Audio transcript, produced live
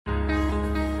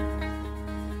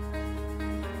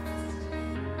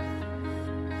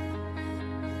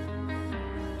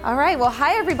All right, well,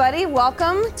 hi everybody.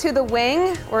 Welcome to The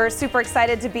Wing. We're super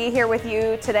excited to be here with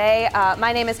you today.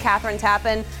 My name is Catherine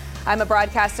Tappan. I'm a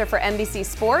broadcaster for NBC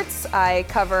Sports. I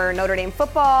cover Notre Dame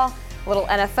football, a little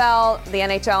NFL, the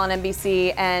NHL on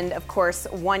NBC, and of course,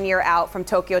 1 year out from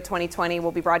Tokyo 2020,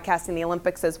 we'll be broadcasting the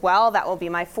Olympics as well. That will be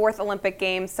my fourth Olympic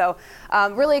Games, so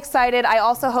really excited. I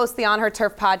also host the On Her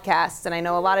Turf podcast, and I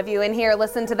know a lot of you in here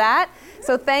listen to that,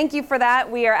 so thank you for that.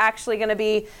 We are actually going to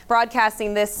be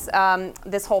broadcasting this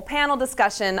whole panel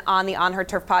discussion on the On Her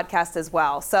Turf podcast as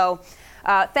well. So.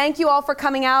 Thank you all for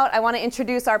coming out. I want to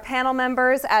introduce our panel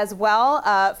members as well.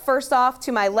 First off,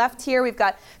 to my left here, we've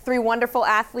got three wonderful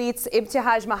athletes.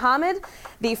 Ibtihaj Muhammad,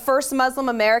 the first Muslim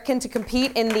American to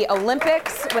compete in the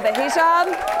Olympics with a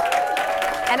hijab,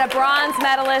 and a bronze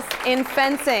medalist in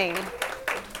fencing.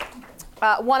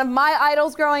 One of my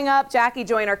idols growing up, Jackie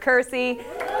Joyner-Kersee.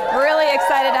 Really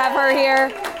excited to have her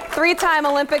here. Three-time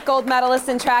Olympic gold medalist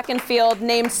in track and field,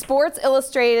 named Sports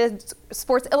Illustrated's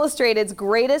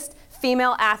greatest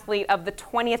female athlete of the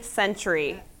 20th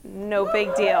century. No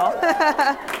big deal.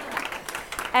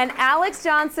 And Alex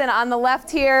Johnson on the left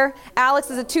here.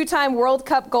 Alex is a two-time World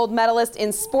Cup gold medalist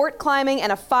in sport climbing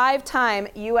and a five-time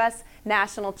U.S.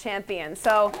 national champion.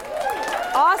 So,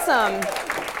 awesome.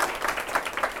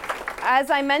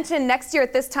 As I mentioned, next year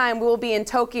at this time, we will be in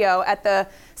Tokyo at the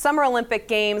Summer Olympic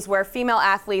Games, where female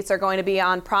athletes are going to be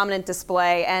on prominent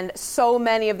display. And so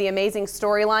many of the amazing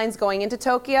storylines going into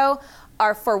Tokyo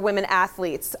are for women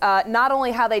athletes. Not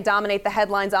only how they dominate the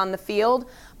headlines on the field,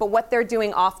 but what they're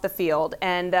doing off the field.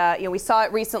 And we saw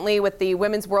it recently with the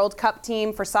Women's World Cup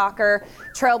team for soccer,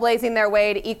 trailblazing their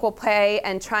way to equal pay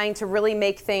and trying to really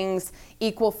make things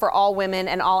equal for all women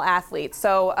and all athletes.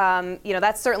 So,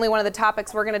 that's certainly one of the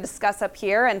topics we're going to discuss up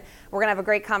here, and we're going to have a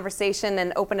great conversation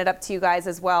and open it up to you guys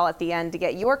as well at the end to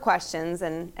get your questions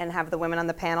and have the women on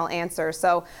the panel answer.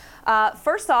 So,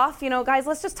 first off, guys,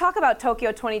 let's just talk about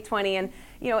Tokyo 2020. And,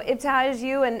 Ibtihaj,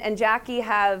 you and Jackie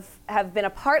have been a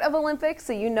part of Olympics,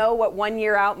 so you know what 1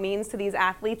 year out means to these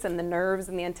athletes and the nerves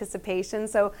and the anticipation.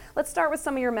 So let's start with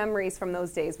some of your memories from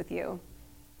those days with you.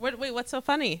 Wait, what's so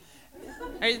funny?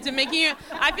 Is it making you?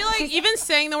 I feel like even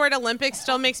saying the word Olympics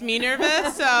still makes me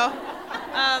nervous. So,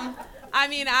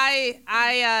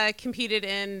 I competed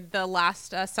in the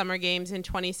last Summer Games in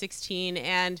 2016,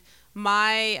 and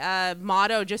my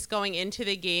motto just going into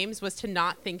the games was to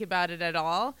not think about it at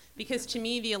all, because to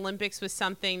me the Olympics was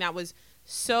something that was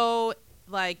so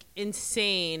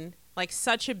insane,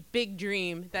 such a big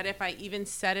dream, that if I even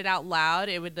said it out loud,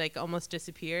 it would almost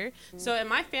disappear. So in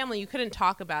my family, you couldn't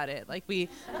talk about it.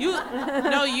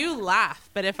 You laugh,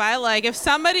 but if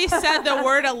somebody said the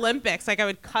word Olympics, I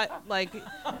would cut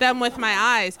them with my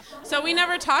eyes. So we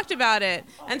never talked about it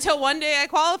until one day I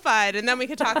qualified, and then we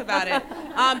could talk about it.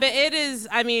 But it is,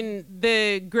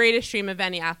 the greatest dream of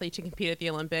any athlete to compete at the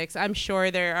Olympics. I'm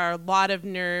sure there are a lot of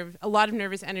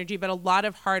nervous energy, but a lot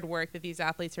of hard work that these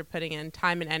athletes are putting in,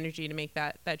 time and energy, to make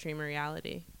that dream a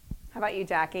reality. How about you,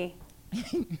 Jackie?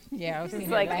 Yeah, I was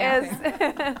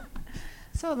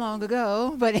so long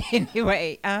ago, but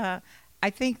anyway, I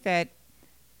think that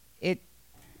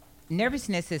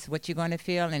nervousness is what you're going to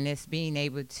feel, and it's being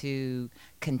able to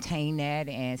contain that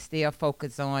and still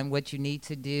focus on what you need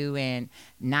to do and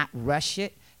not rush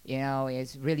it.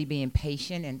 It's really being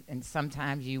patient, and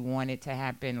sometimes you want it to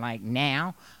happen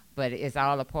now, but it's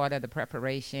all a part of the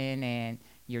preparation and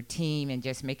your team and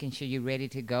just making sure you're ready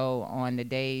to go on the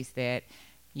days that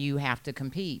you have to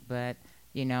compete. But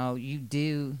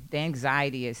the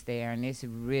anxiety is there, and it's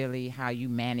really how you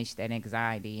manage that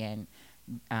anxiety, and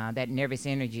that nervous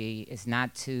energy is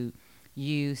not to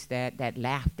use that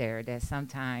laughter that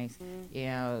sometimes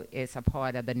it's a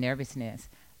part of the nervousness,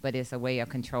 but it's a way of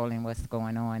controlling what's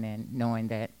going on and knowing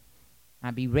that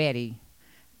I'll be ready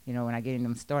when I get in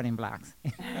them starting blocks.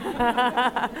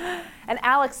 And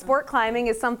Alex, sport climbing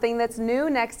is something that's new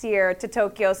next year to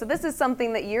Tokyo. So this is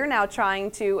something that you're now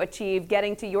trying to achieve,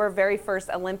 getting to your very first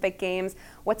Olympic Games.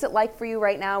 What's it like for you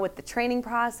right now with the training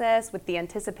process, with the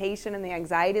anticipation and the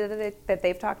anxiety that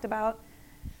they've talked about?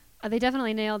 They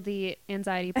definitely nailed the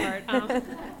anxiety part.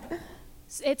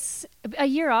 It's a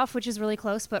year off, which is really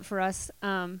close, but for us,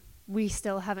 we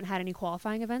still haven't had any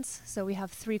qualifying events. So we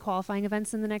have 3 qualifying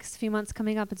events in the next few months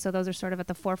coming up. And so those are sort of at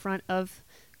the forefront of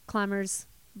climbers'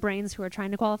 brains who are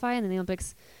trying to qualify. And in the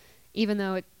Olympics, even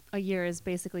though a year is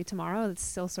basically tomorrow, it's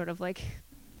still sort of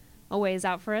a ways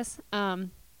out for us.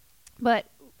 But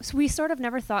so we sort of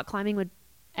never thought climbing would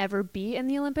ever be in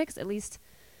the Olympics, at least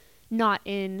not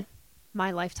in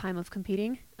my lifetime of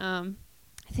competing.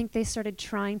 I think they started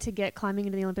trying to get climbing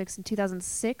into the Olympics in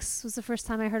 2006 was the first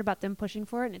time I heard about them pushing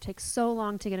for it, and it takes so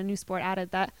long to get a new sport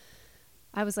added that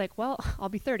I was like, well, I'll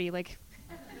be 30. Like,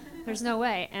 there's no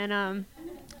way. And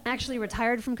actually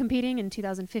retired from competing in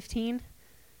 2015.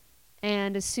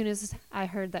 And as soon as I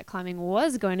heard that climbing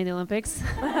was going to the Olympics,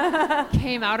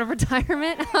 came out of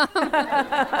retirement.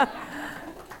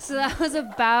 So that was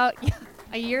about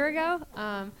a year ago.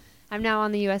 I'm now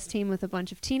on the U.S. team with a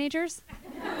bunch of teenagers.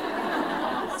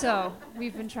 So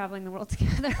we've been traveling the world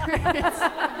together.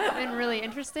 It's been really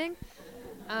interesting.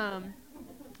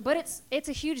 But it's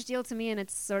a huge deal to me, and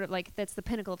it's sort of like that's the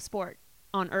pinnacle of sport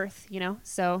on Earth, you know?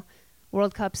 So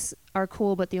World Cups are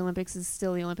cool, but the Olympics is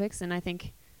still the Olympics, and I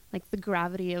think like the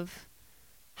gravity of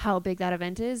how big that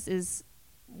event is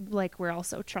like we're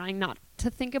also trying not to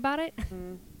think about it.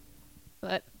 Mm-hmm.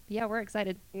 But yeah, we're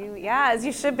excited. Yeah, as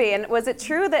you should be. And was it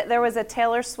true that there was a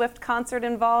Taylor Swift concert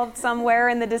involved somewhere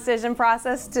in the decision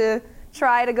process to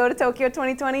try to go to Tokyo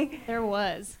 2020? There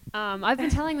was. I've been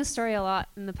telling this story a lot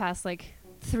in the past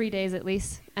 3 days at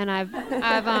least, and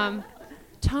I've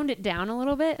toned it down a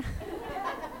little bit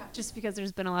just because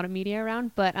there's been a lot of media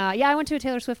around. But yeah, I went to a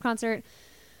Taylor Swift concert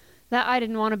that I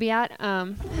didn't want to be at.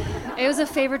 It was a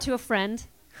favor to a friend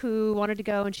who wanted to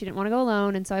go, and she didn't want to go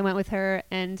alone, and so I went with her.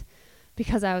 And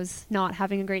because I was not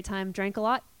having a great time, drank a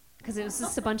lot because it was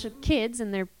just a bunch of kids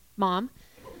and their mom.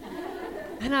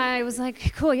 And I was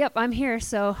like, cool, yep, I'm here.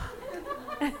 So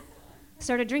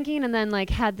started drinking, and then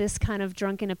had this kind of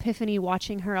drunken epiphany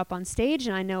watching her up on stage.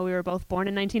 And I know we were both born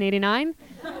in 1989.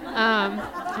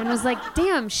 And was like,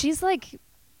 damn, she's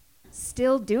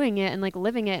still doing it and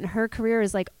living it, and her career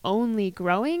is only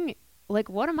growing.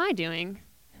 What am I doing?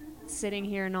 Sitting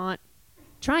here not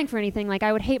trying for anything.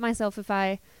 I would hate myself if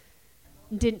I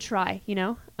didn't try,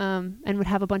 and would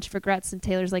have a bunch of regrets. And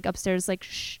Taylor's upstairs,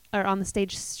 or on the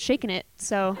stage shaking it.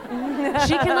 So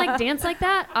she can dance like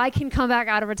that. I can come back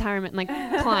out of retirement and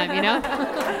climb,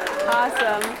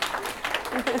 Awesome.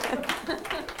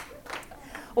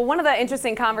 Well, one of the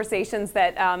interesting conversations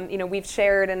that we've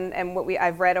shared and what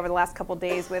I've read over the last couple of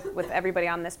days with everybody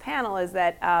on this panel is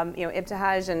that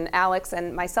Ibtihaj and Alex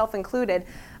and myself included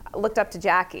looked up to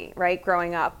Jackie, right?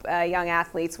 Growing up, young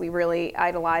athletes, we really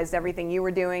idolized everything you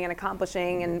were doing and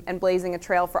accomplishing and blazing a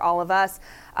trail for all of us.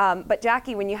 But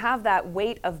Jackie, when you have that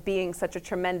weight of being such a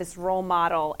tremendous role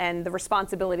model and the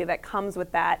responsibility that comes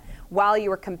with that while you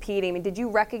were competing, did you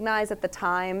recognize at the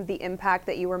time the impact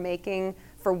that you were making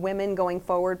for women going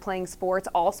forward playing sports,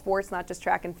 all sports, not just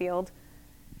track and field?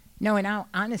 No, and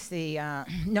honestly,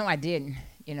 no, I didn't.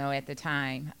 At the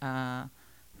time, all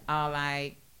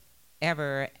I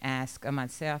ever ask of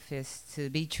myself is to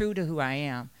be true to who I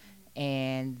am,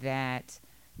 and that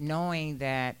knowing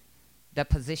that the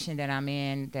position that I'm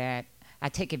in, that I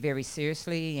take it very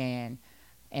seriously,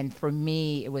 and for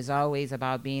me, it was always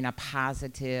about being a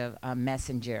positive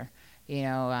messenger,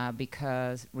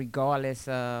 because regardless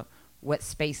of what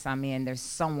space I'm in, there's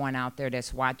someone out there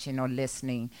that's watching or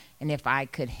listening. And if I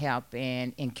could help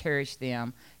and encourage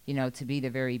them, to be the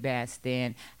very best,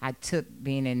 then I took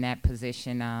being in that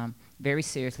position very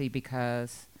seriously,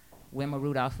 because Wilma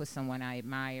Rudolph was someone I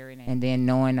admired. And then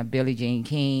knowing of Billie Jean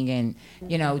King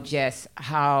and, just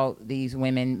how these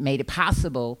women made it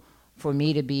possible for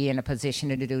me to be in a position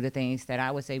to do the things that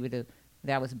I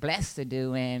was blessed to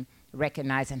do, and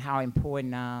recognizing how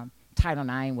important Title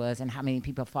IX was and how many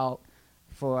people fought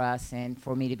for us, and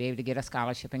for me to be able to get a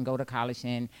scholarship and go to college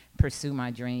and pursue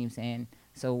my dreams. And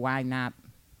so why not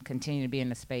continue to be in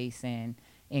the space and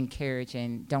encourage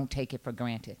and don't take it for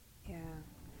granted. Yeah.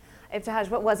 Ibtihaj,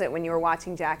 what was it when you were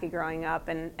watching Jackie growing up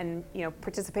and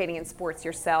participating in sports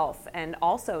yourself, and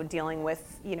also dealing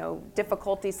with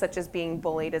difficulties such as being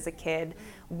bullied as a kid?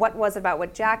 What was it about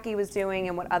what Jackie was doing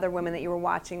and what other women that you were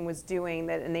watching was doing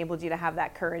that enabled you to have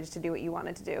that courage to do what you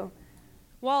wanted to do?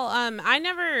 Well, I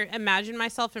never imagined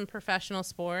myself in professional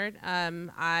sport.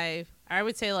 I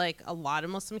would say a lot of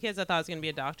Muslim kids, I thought I was going to be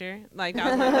a doctor. That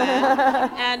was my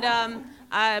plan.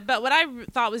 And but what I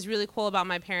thought was really cool about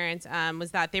my parents was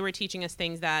that they were teaching us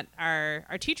things that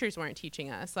our teachers weren't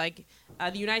teaching us.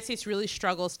 The United States really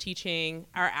struggles teaching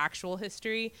our actual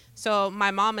history. So my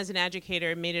mom, as an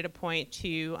educator, made it a point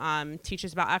to teach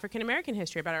us about African American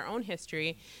history, about our own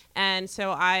history. And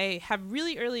so I have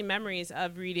really early memories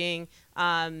of reading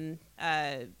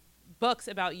books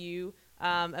about you,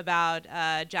 about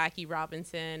Jackie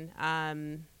Robinson,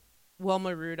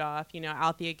 Wilma Rudolph,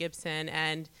 Althea Gibson.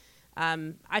 And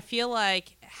I feel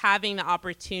like having the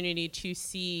opportunity to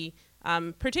see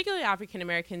particularly African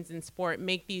Americans in sport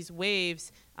make these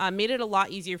waves made it a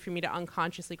lot easier for me to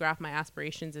unconsciously graph my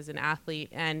aspirations as an athlete.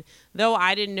 And though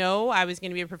I didn't know I was going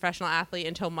to be a professional athlete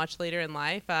until much later in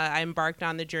life, I embarked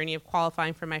on the journey of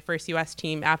qualifying for my first U.S.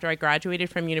 team after I graduated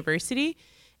from university.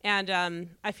 And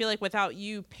I feel like without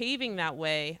you paving that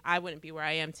way, I wouldn't be where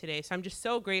I am today. So I'm just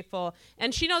so grateful.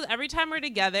 And she knows every time we're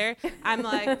together, I'm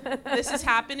like, this is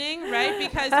happening, right?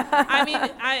 Because, I mean,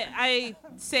 I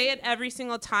say it every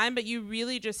single time, but you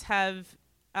really just have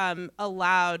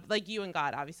allowed, like you and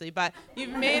God, obviously, but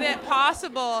you've made it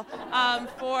possible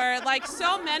for like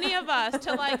so many of us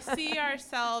to like see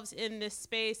ourselves in this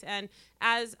space. And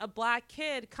as a Black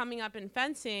kid coming up in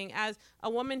fencing, as a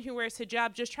woman who wears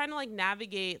hijab, just trying to like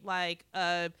navigate like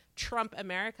a Trump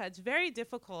America, it's very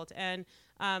difficult. And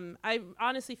I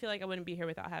honestly feel like I wouldn't be here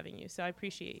without having you. So I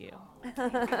appreciate you.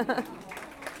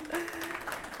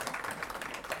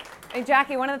 And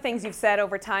Jackie, one of the things you've said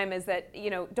over time is that,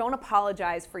 don't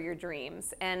apologize for your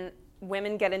dreams. And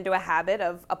women get into a habit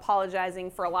of apologizing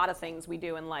for a lot of things we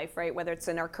do in life, right? Whether it's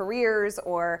in our careers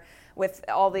or with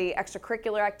all the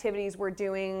extracurricular activities we're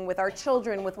doing with our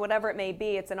children, with whatever it may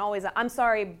be. It's always, I'm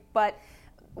sorry, but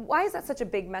why is that such a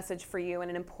big message for you and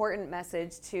an important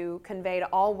message to convey to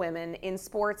all women in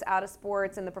sports, out of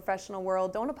sports, in the professional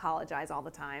world? Don't apologize all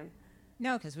the time.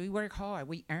 No, because we work hard.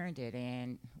 We earned it,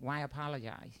 and why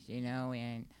apologize,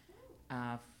 And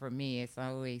for me, it's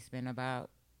always been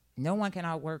about no one can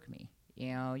outwork me.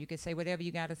 You can say whatever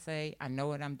you got to say. I know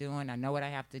what I'm doing. I know what I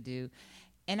have to do.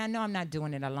 And I know I'm not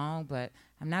doing it alone, but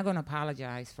I'm not going to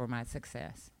apologize for my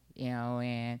success,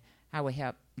 and I will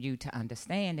help you to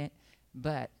understand it.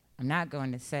 But I'm not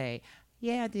going to say,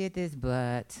 yeah, I did this,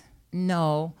 but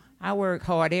no. I work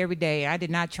hard every day. I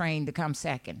did not train to come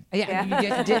second. Yeah. You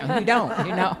just didn't. You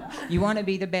don't, You want to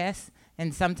be the best,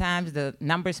 and sometimes the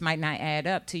numbers might not add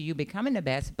up to you becoming the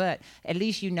best, but at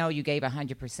least you gave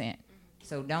 100%.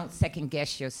 So don't second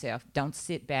guess yourself. Don't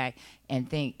sit back and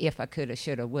think if I coulda,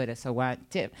 shoulda, woulda. So why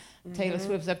Taylor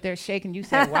Swift's up there shaking, you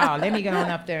said, wow, let me get on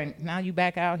up there, and now you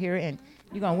back out here and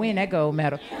you're going to win that gold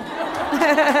medal.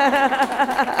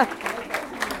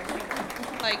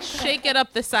 Like, shake it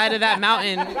up the side of that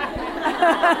mountain.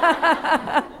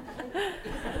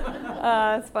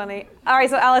 That's funny. All right,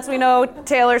 so Alex, we know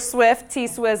Taylor Swift,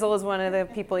 T-Swizzle, is one of the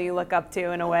people you look up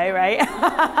to in a way, right?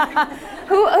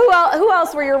 Who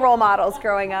else were your role models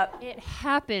growing up? It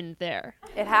happened there.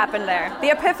 It happened there.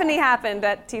 The epiphany happened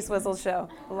at T-Swizzle's show.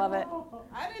 Love it.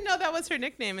 I didn't know that was her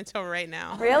nickname until right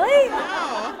now. Really?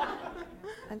 No.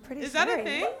 I'm pretty sure. Is that a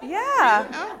thing?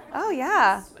 Yeah. Oh,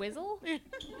 yeah. Swizzle?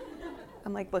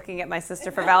 I'm like looking at my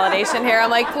sister for validation here. I'm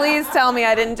like, please tell me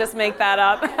I didn't just make that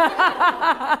up.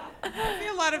 I see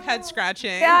a lot of head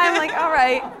scratching. Yeah, I'm like, all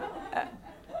right.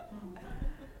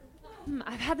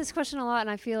 I've had this question a lot, and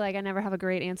I feel like I never have a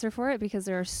great answer for it because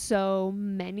there are so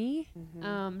many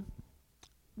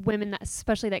women,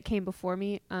 especially that came before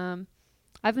me.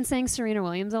 I've been saying Serena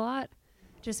Williams a lot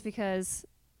just because,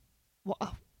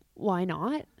 why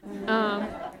not?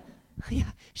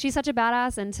 Yeah, she's such a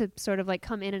badass, and to sort of like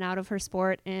come in and out of her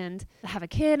sport and have a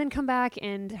kid and come back,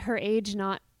 and her age,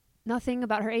 nothing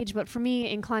about her age, but for me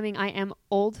in climbing, I am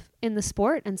old in the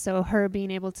sport, and so her being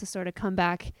able to sort of come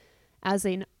back as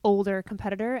an older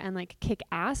competitor and like kick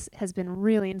ass has been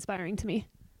really inspiring to me.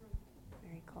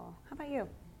 Very cool. How about you?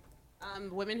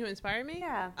 Women who inspire me?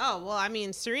 Yeah. Oh, well, I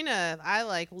mean, Serena, I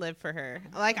live for her.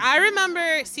 Like, I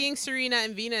remember seeing Serena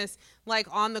and Venus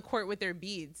on the court with their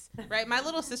beads, right? My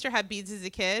little sister had beads as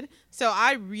a kid, so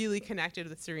I really connected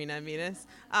with Serena and Venus.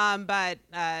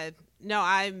 No,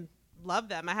 I love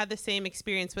them. I had the same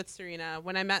experience with Serena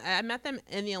when I met them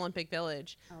in the Olympic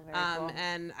Village. Oh, very cool.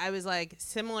 And I was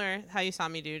similar how you saw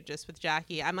me do just with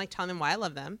Jackie. I'm telling them why I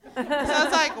love them. So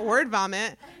it's word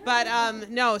vomit. But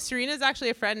no, Serena's actually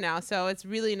a friend now, so it's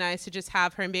really nice to just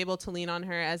have her and be able to lean on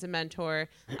her as a mentor.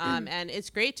 And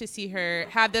it's great to see her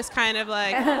have this kind of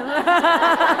I'm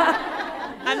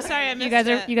sorry, I missed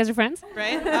it. You guys are friends?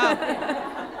 Right?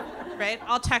 Oh. Right?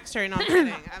 I'll text her. No, I'm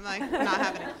kidding. I'm not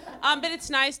having it. But it's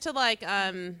nice to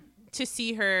to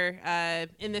see her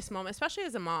in this moment, especially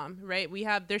as a mom, right?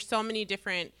 There's so many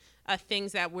different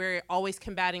things that we're always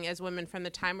combating as women from the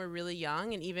time we're really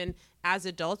young, and even as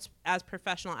adults, as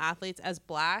professional athletes, as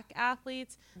Black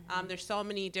athletes. There's so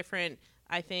many different,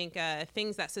 I think,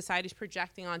 things that society's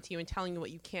projecting onto you and telling you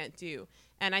what you can't do.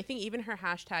 And I think even her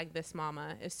hashtag This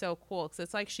Mama is so cool,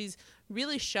 because it's she's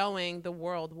really showing the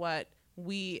world what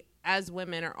we as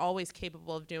women are always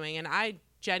capable of doing. And I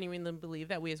genuinely believe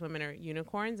that we as women are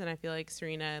unicorns, and I feel like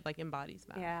Serena embodies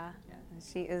that. Yeah,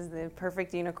 she is the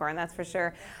perfect unicorn, that's for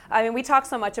sure. I mean, we talk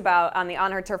so much about on the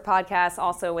On Her Turf podcast,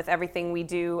 also with everything we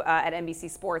do at NBC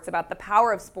Sports, about the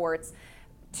power of sports.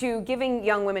 to giving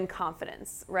young women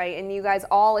confidence, right? And you guys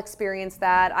all experienced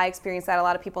that. I experienced that. A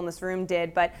lot of people in this room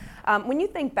did. But when you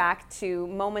think back to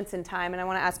moments in time, and I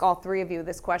want to ask all three of you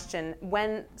this question,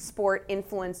 when sport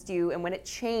influenced you and when it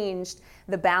changed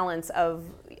the balance of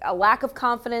a lack of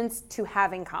confidence to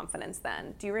having confidence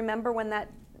then. Do you remember when that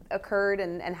occurred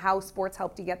and how sports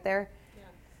helped you get there?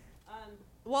 Yeah.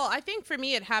 Well, I think for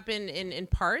me it happened in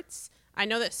parts. I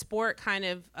know that sport kind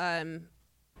of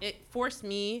it forced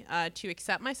me to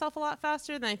accept myself a lot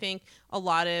faster than I think a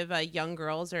lot of young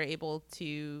girls are able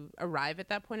to arrive at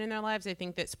that point in their lives. I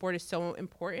think that sport is so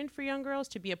important for young girls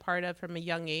to be a part of from a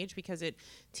young age because it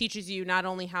teaches you not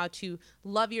only how to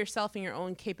love yourself and your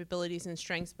own capabilities and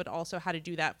strengths, but also how to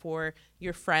do that for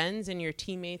your friends and your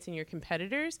teammates and your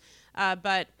competitors.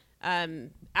 But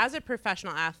as a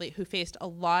professional athlete who faced a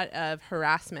lot of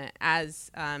harassment as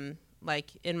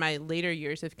like in my later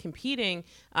years of competing,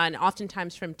 and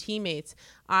oftentimes from teammates,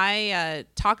 I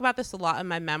talk about this a lot in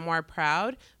my memoir,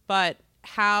 Proud, but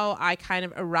how I kind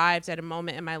of arrived at a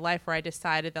moment in my life where I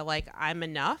decided that like I'm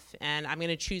enough and I'm going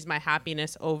to choose my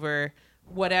happiness over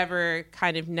whatever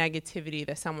kind of negativity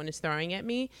that someone is throwing at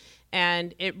me.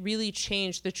 And it really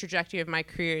changed the trajectory of my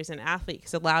career as an athlete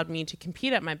because it allowed me to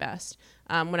compete at my best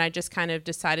when I just kind of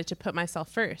decided to put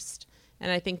myself first.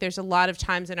 And I think there's a lot of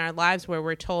times in our lives where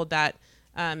we're told that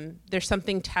there's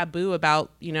something taboo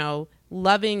about, you know,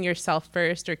 loving yourself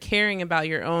first or caring about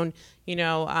your own, you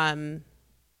know,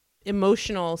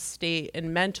 emotional state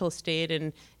and mental state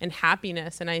and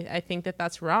happiness. And I think that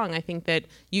that's wrong. I think that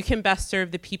you can best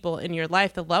serve the people in your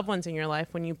life, the loved ones in your life,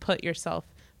 when you put yourself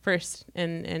first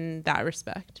in that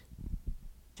respect.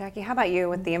 Jackie, how about you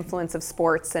with the influence of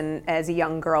sports and as a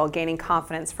young girl gaining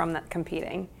confidence from that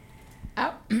competing?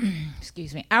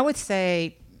 Excuse me. I would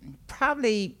say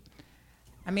probably,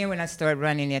 I mean, when I started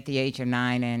running at the age of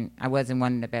 9 and I wasn't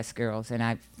one of the best girls and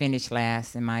I finished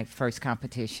last in my first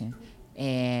competition.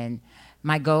 And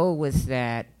my goal was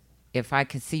that if I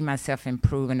could see myself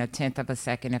improving 1/10 of a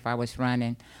second if I was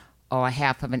running or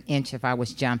 1/2 of an inch if I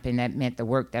was jumping, that meant the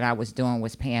work that I was doing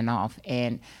was paying off.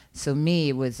 And so me,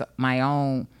 it was my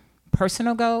own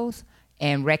personal goals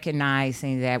and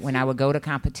recognizing that when I would go to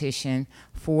competition,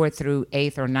 4th through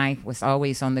 8th or 9th was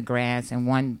always on the grass, and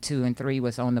 1, 2, and 3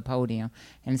 was on the podium.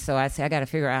 And so I said, I got to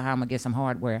figure out how I'm going to get some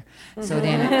hardware. So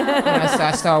then so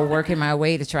I started working my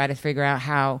way to try to figure out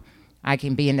how I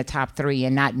can be in the top 3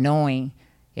 and not knowing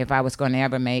if I was going to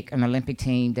ever make an Olympic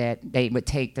team that they would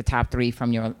take the top 3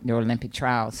 from your Olympic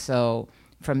trials. So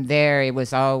from there, it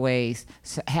was always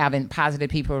having positive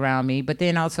people around me, but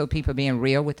then also people being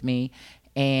real with me.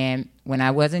 And when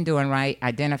I wasn't doing right,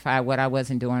 identify what I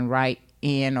wasn't doing right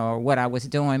in or what I was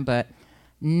doing, but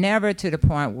never to the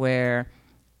point where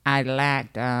I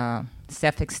lacked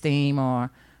self-esteem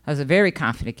or I was a very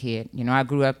confident kid. You know, I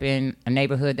grew up in a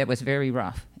neighborhood that was very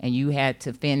rough, and you had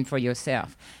to fend for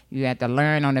yourself. You had to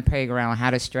learn on the playground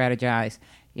how to strategize.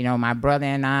 You know, my brother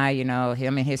and I, you know,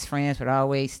 him and his friends would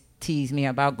always tease me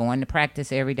about going to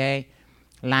practice every day.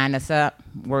 Lined us up,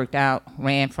 worked out,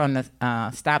 ran from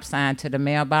the stop sign to the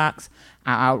mailbox.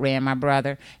 I outran my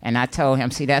brother, and I told him,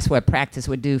 see, that's what practice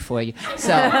would do for you. So,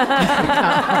 Love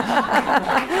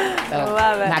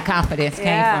it. my confidence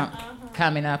came from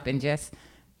coming up and just,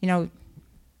 you know,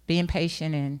 being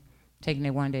patient and taking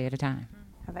it one day at a time.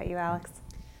 How about you, Alex?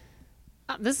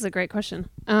 This is a great question.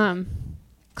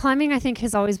 Climbing, I think,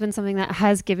 has always been something that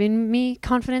has given me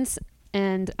confidence.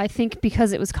 And I think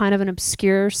because it was kind of an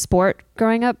obscure sport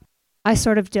growing up, I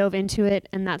sort of dove into it,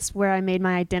 and that's where I made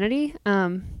my identity.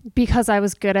 Because I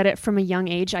was good at it from a young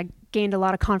age, I gained a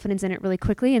lot of confidence in it really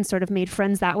quickly and sort of made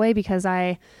friends that way because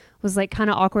I was like kind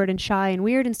of awkward and shy and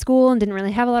weird in school and didn't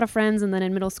really have a lot of friends. And then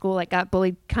in middle school, like got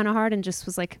bullied kind of hard and just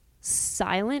was like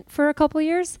silent for a couple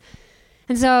years.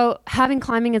 And so having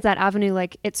climbing as that avenue,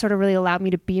 like it sort of really allowed me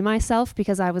to be myself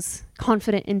because I was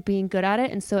confident in being good at it.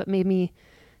 And so it made me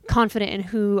confident in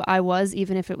who I was,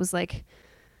 even if it was like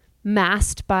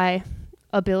masked by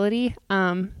ability.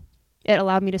 It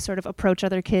allowed me to sort of approach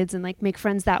other kids and like make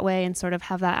friends that way and sort of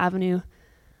have that avenue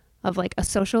of like a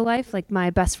social life. Like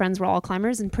my best friends were all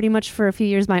climbers, and pretty much for a few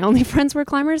years my only friends were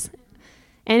climbers.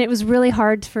 And it was really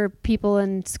hard for people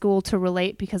in school to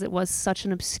relate because it was such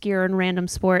an obscure and random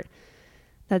sport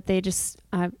that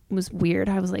I was weird.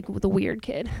 I was like the weird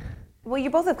kid. Well,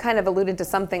 you both have kind of alluded to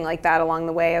something like that along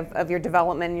the way of your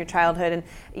development and your childhood. And,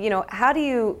 you know, how do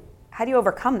you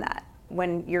overcome that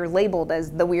when you're labeled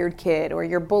as the weird kid or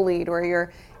you're bullied or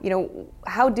you're, you know,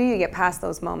 how do you get past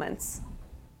those moments?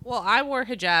 Well, I wore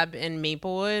hijab in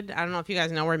Maplewood. I don't know if you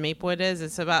guys know where Maplewood is.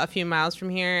 It's about a few miles from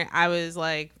here. I was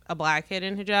like a black kid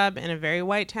in hijab in a very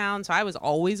white town, so I was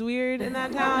always weird in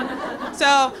that town.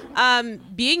 So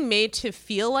being made to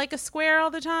feel like a square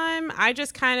all the time, I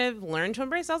just kind of learned to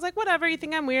embrace. I was like, whatever, you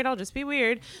think I'm weird, I'll just be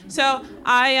weird. So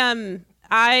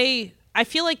I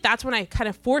feel like that's when I kind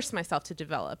of forced myself to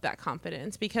develop that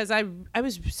confidence, because I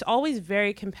was always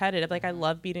very competitive. Like, I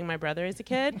loved beating my brother as a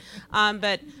kid.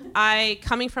 But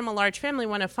coming from a large family,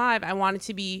 one of 5, I wanted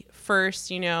to be first,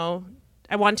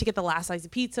 I wanted to get the last slice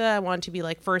of pizza. I wanted to be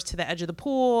like first to the edge of the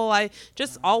pool. I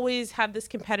just always have this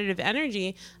competitive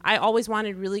energy. I always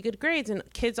wanted really good grades, and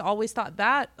kids always thought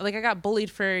that. Like, I got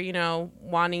bullied for,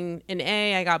 wanting an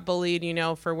A. I got bullied,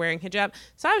 for wearing hijab.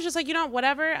 So I was just like,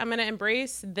 whatever. I'm going to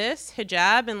embrace this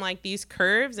hijab and like these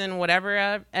curves and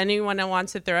whatever anyone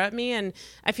wants to throw at me. And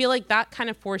I feel like that kind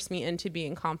of forced me into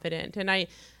being confident. And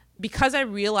because I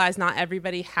realized not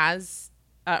everybody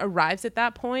arrives at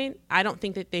that point, I don't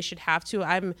think that they should have to.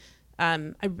 I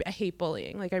hate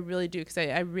bullying. Like, I really do, because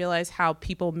I realize how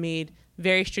people made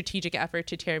very strategic effort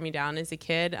to tear me down as a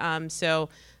kid. I feel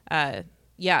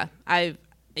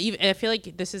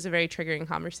like this is a very triggering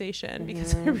conversation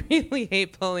because I really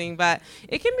hate bullying, but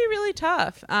it can be really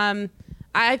tough.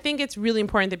 I think it's really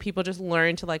important that people just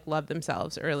learn to like love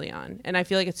themselves early on. And I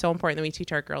feel like it's so important that we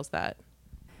teach our girls that.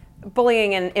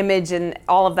 Bullying and image and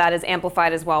all of that is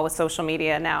amplified as well with social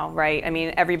media now, right? I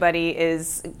mean, everybody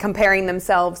is comparing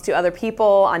themselves to other people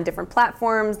on different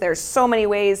platforms. There's so many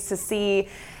ways to see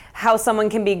how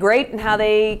someone can be great and how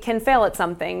they can fail at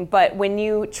something. But when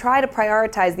you try to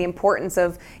prioritize the importance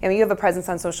of, you have a presence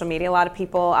on social media. A lot of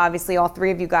people, obviously all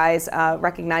 3 of you guys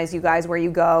recognize you guys where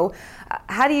you go.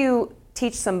 How do you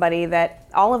teach somebody that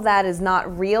all of that is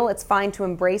not real? It's fine to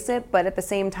embrace it, but at the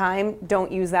same time,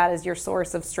 don't use that as your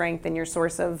source of strength and your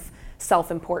source of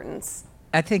self-importance.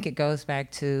 I think it goes back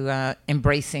to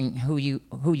embracing who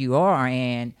you are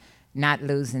and not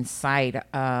losing sight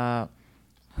of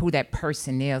who that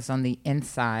person is on the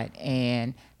inside,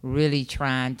 and really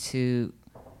trying to,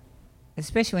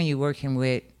 especially when you're working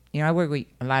with, I work with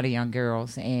a lot of young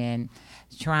girls, and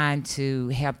trying to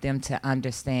help them to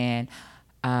understand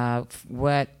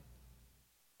what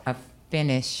a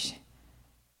finish.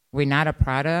 We're not a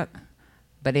product,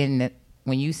 but when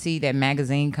you see that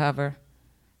magazine cover,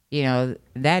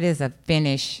 that is a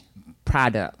finished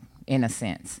product in a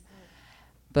sense.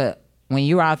 But when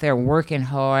you're out there working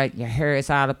hard, your hair is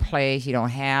out of place, you don't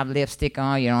have lipstick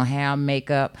on, you don't have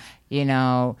makeup,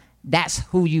 that's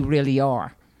who you really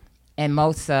are. And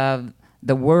most of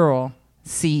the world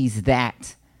sees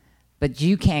that. But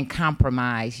you can't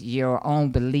compromise your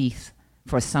own beliefs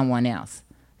for someone else.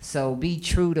 So be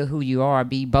true to who you are.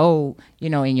 Be bold,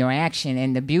 in your action.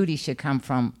 And the beauty should come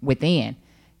from within.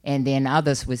 And then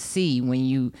others would see when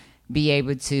you be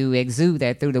able to exude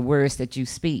that through the words that you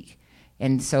speak.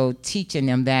 And so teaching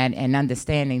them that and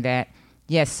understanding that,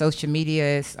 yes, social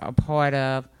media is a part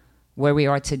of where we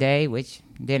are today, which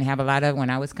didn't have a lot of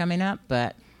when I was coming up.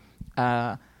 But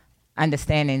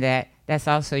understanding that that's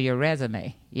also your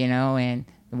resume, and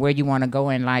where you want to go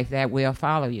in life, that will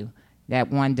follow you. That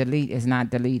one delete is not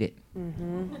deleted.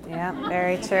 Mm-hmm. Yeah,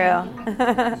 very true.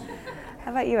 How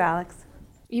about you, Alex?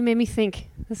 You made me think.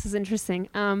 This is interesting.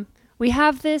 We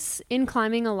have this in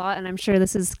climbing a lot, and I'm sure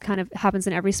this is kind of happens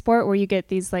in every sport, where you get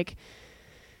these like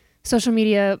social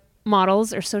media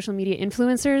models or social media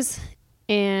influencers,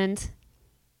 and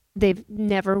they've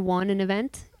never won an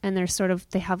event, and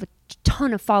they have a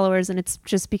ton of followers, and it's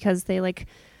just because they like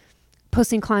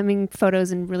posting climbing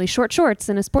photos in really short shorts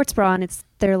and a sports bra, and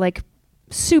they're like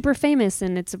super famous,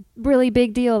 and it's a really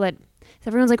big deal that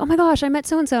everyone's like, oh my gosh, I met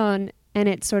so-and-so, and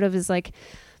it sort of is like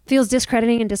feels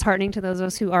discrediting and disheartening to those of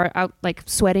us who are out like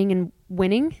sweating and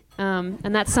winning,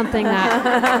 and that's something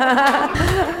that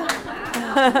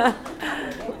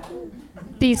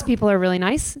these people are really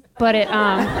nice, but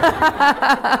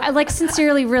I like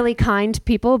sincerely really kind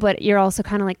people, but you're also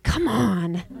kind of like, come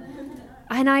on.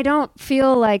 And I don't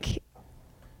feel like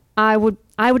I would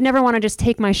never want to just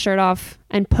take my shirt off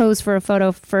and pose for a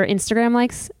photo for Instagram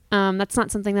likes. That's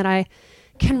not something that I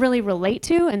can really relate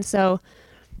to, and so.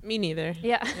 Me neither.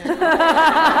 Yeah.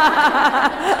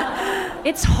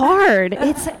 It's hard.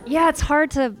 It's hard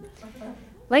to,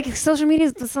 like, social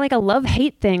media is like a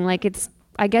love-hate thing. Like, it's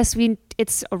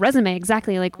a resume,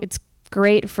 exactly. Like, it's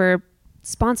great for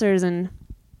sponsors and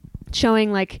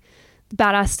showing like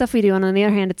badass stuff we do. And on the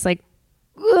other hand, it's like,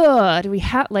 ugh, do we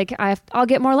have, like, I'll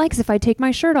get more likes if I take my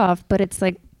shirt off, but it's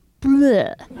like,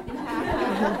 bleh.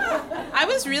 I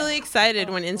was really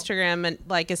excited when Instagram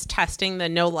is testing the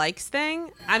no likes thing.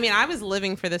 I mean, I was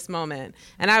living for this moment,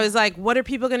 and I was like, what are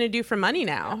people going to do for money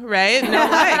now, right? No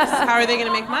likes. How are they going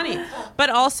to make money?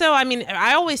 But also, I mean,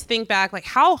 I always think back, like,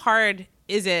 how hard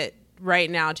is it right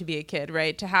now to be a kid,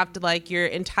 right? To have to like your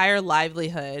entire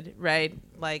livelihood, right?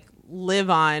 Like live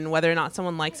on whether or not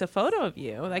someone likes a photo of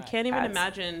you. I can't even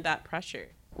imagine that pressure.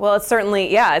 Well, it's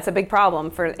certainly, it's a big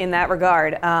problem in that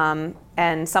regard,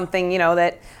 and something,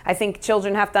 that I think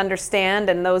children have to understand,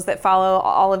 and those that follow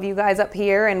all of you guys up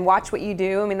here and watch what you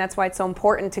do. I mean, that's why it's so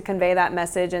important to convey that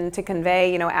message and to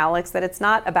convey, Alex, that it's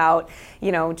not about,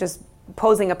 just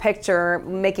posing a picture,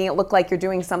 making it look like you're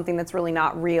doing something that's really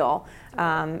not real.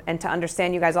 And to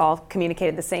understand, you guys all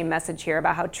communicated the same message here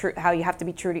about how you have to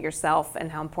be true to yourself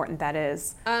and how important that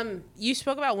is. You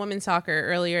spoke about women's soccer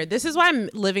earlier. This is why I'm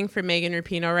living for Megan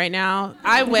Rapinoe right now.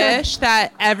 I wish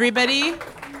that everybody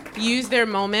used their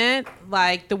moment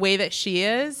like the way that she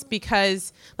is,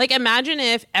 because like imagine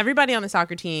if everybody on the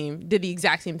soccer team did the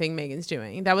exact same thing Megan's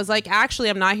doing. That was like, actually,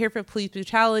 I'm not here for police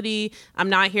brutality. I'm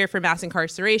not here for mass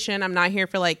incarceration. I'm not here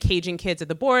for like caging kids at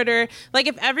the border. Like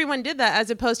if everyone did that, as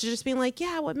opposed to just being like,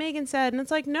 yeah, what Megan said. And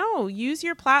it's like, no, use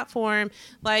your platform,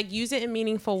 like use it in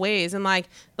meaningful ways. And like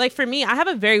for me, I have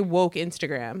a very woke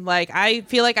Instagram. Like I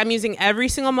feel like I'm using every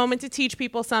single moment to teach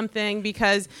people something,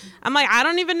 because I'm like, I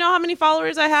don't even know how many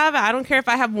followers I have. I don't care if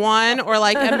I have one or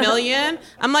like a million.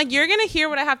 I'm like, you're going to hear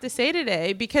what I have to say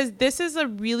today, because this is a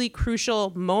really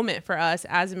crucial moment for us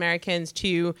as Americans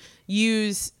to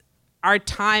use our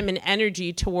time and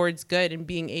energy towards good and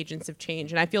being agents of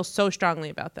change. And I feel so strongly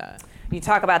about that. You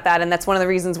talk about that, and that's one of the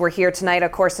reasons we're here tonight,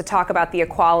 of course, to talk about the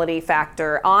equality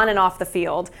factor on and off the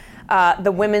field.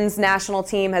 The women's national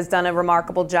team has done a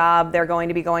remarkable job. They're going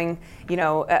to be going,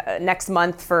 next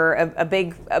month for a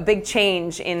big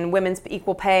change in women's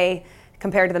equal pay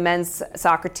compared to the men's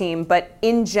soccer team. But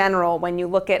in general, when you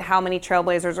look at how many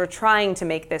Trailblazers are trying to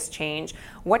make this change,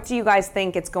 what do you guys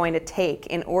think it's going to take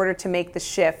in order to make the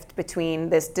shift between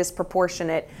this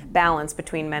disproportionate balance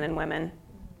between men and women?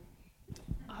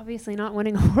 Obviously not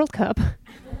winning a World Cup.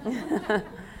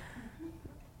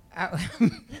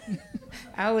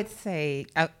 I would say,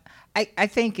 I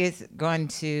think it's going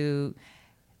to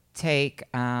take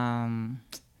a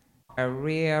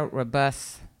real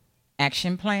robust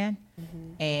action plan,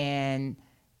 and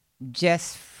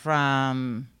just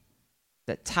from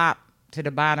the top to the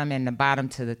bottom and the bottom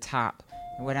to the top.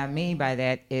 What I mean by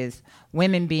that is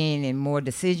women being in more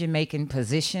decision-making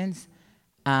positions,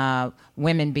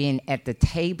 women being at the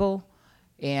table,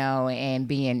 and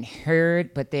being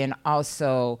heard, but then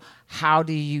also how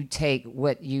do you take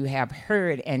what you have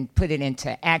heard and put it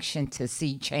into action to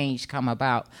see change come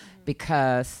about?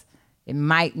 Because it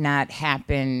might not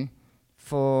happen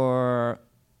for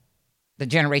the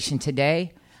generation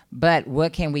today, but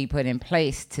what can we put in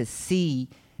place to see,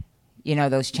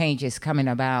 those changes coming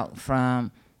about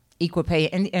from equal pay?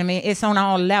 And I mean, it's on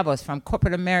all levels, from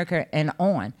corporate America and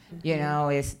on,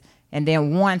 and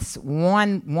then once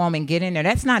one woman get in there,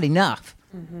 that's not enough.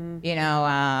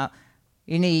 You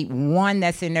need one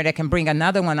that's in there that can bring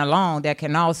another one along that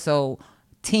can also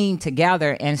team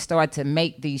together and start to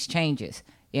make these changes.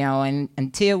 And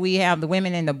until we have the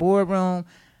women in the boardroom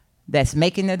that's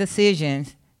making the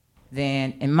decisions,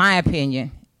 then in my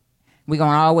opinion, we're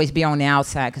going to always be on the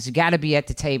outside, because you got to be at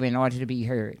the table in order to be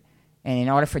heard. And in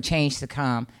order for change to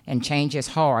come, and change is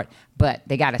hard, but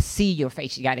they got to see your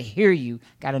face. You got to hear you,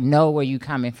 got to know where you're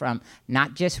coming from,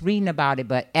 not just reading about it,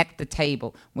 but at the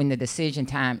table when the decision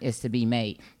time is to be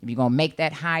made. If you're going to make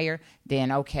that higher,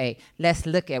 then okay, let's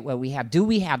look at what we have. Do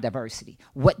we have diversity?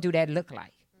 What do that look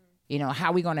like? How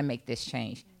are we going to make this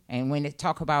change? And when they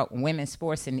talk about women's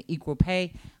sports and equal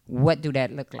pay, what do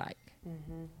that look like?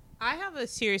 I have a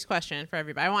serious question for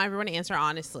everybody. I want everyone to answer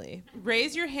honestly.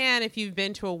 Raise your hand if you've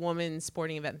been to a women's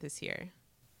sporting event this year.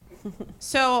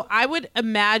 So I would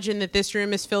imagine that this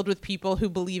room is filled with people who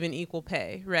believe in equal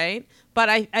pay, right? But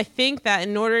I think that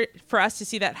in order for us to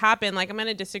see that happen, like I'm going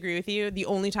to disagree with you. The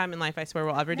only time in life I swear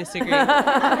we'll ever disagree. But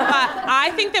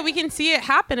I think that we can see it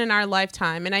happen in our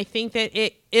lifetime. And I think that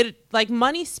it like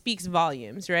money speaks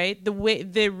volumes, right?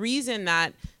 The reason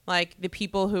that like the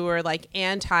people who are like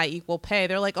anti-equal pay,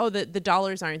 they're like, oh, the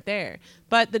dollars aren't there.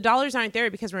 But the dollars aren't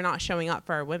there because we're not showing up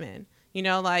for our women.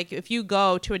 Like if you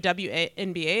go to a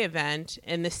WNBA event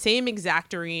in the same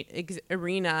exact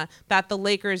arena that the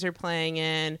Lakers are playing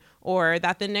in or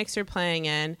that the Knicks are playing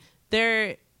in,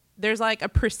 there's like a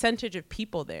percentage of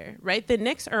people there, right? The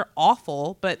Knicks are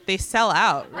awful, but they sell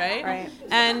out, right? Right.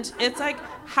 And it's like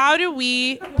how do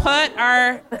we put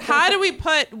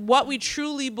what we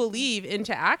truly believe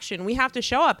into action? We have to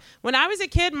show up. When I was a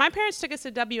kid, my parents took us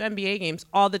to WNBA games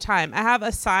all the time. I have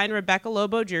a signed Rebecca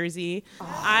Lobo jersey.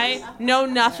 I know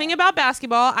nothing about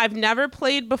basketball. I've never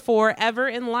played before ever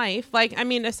in life.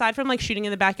 Aside from shooting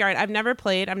in the backyard, I've never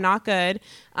played. I'm not good.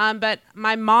 But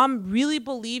my mom really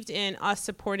believed in us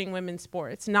supporting women's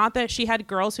sports. Not that she had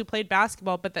girls who played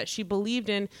basketball, but that she believed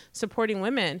in supporting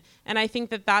women. And I think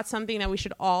that that's something that we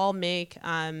should all make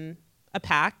a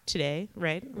pact today,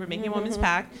 right? We're making a women's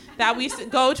pact that we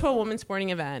go to a women's sporting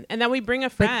event and that we bring a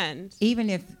friend. But even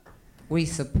if we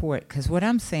support, because what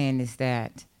I'm saying is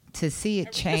that to see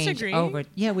it change over,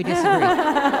 we disagree.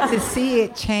 To see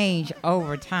it change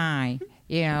over time,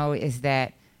 is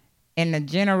that in the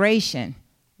generation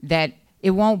that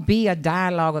it won't be a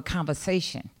dialogue or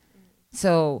conversation.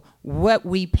 So what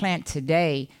we plant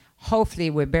today, hopefully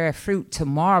will bear fruit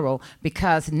tomorrow,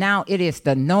 because now it is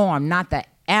the norm, not the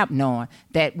abnorm,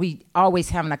 that we always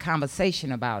having a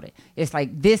conversation about it. It's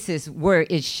like this is where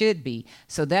it should be.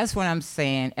 So that's what I'm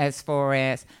saying as far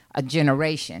as a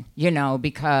generation,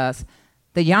 because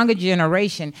the younger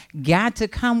generation got to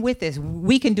come with us.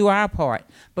 We can do our part,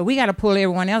 but we got to pull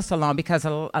everyone else along, because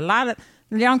a lot of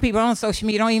young people on social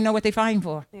media don't even know what they're fighting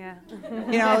for. Yeah.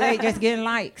 They just getting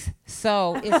likes.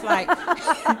 So it's like,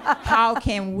 how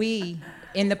can we,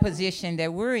 in the position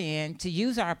that we're in, to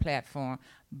use our platform,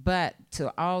 but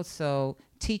to also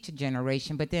teach a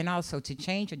generation, but then also to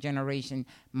change a generation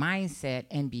mindset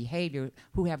and behavior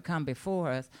who have come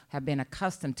before us, have been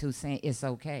accustomed to saying it's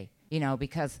okay.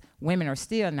 Because women are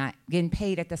still not getting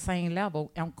paid at the same level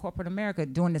in corporate America,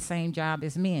 doing the same job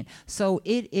as men. So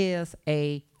it is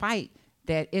a fight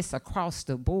that it's across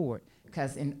the board,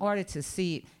 because in order to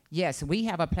see it, yes, we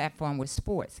have a platform with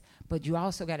sports, but you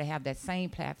also got to have that same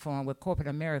platform with corporate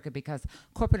America, because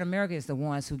corporate America is the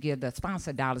ones who give the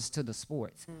sponsor dollars to the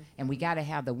sports. And we got to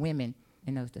have the women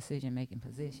in those decision-making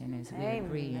positions, as we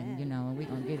agree, and we're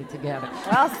going to get it together.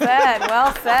 Well said,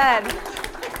 well said.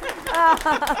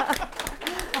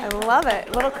 I love it.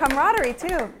 A little camaraderie,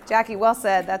 too. Jackie, well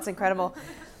said. That's incredible.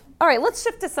 All right, let's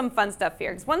shift to some fun stuff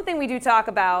here, because one thing we do talk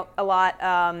about a lot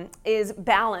is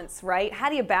balance, right? How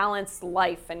do you balance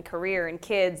life and career and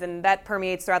kids? And that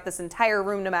permeates throughout this entire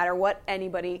room, no matter what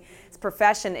anybody's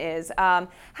profession is. How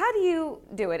do you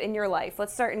do it in your life?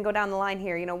 Let's start and go down the line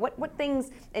here. What things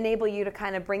enable you to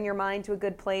kind of bring your mind to a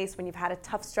good place when you've had a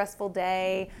tough, stressful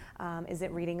day? Is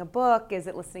it reading a book? Is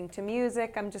it listening to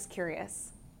music? I'm just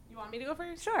curious. You want me to go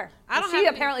first? Sure. She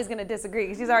apparently is going to disagree,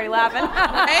 because she's already laughing.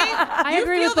 I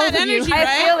agree with both of you. Right?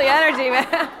 I feel the energy, man.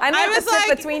 I know to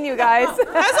sit between you guys. I was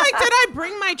like, did I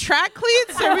bring my track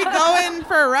cleats? Are we going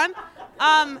for a run?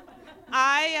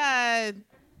 I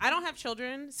don't have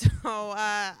children, so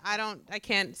I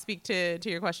can't speak to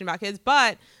your question about kids.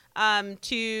 But I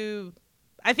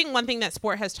think one thing that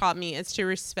sport has taught me is to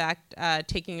respect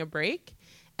taking a break.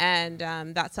 And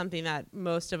that's something that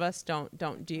most of us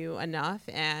don't do enough.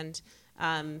 And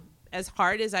as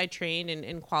hard as I trained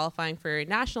in qualifying for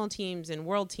national teams and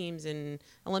world teams and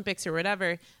Olympics or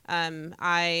whatever,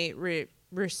 I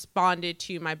responded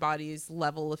to my body's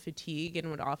level of fatigue and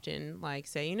would often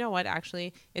say, you know what,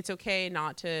 actually, it's okay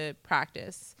not to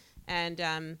practice.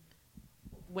 And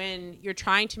when you're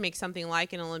trying to make something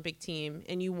like an Olympic team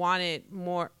and you want it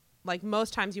more,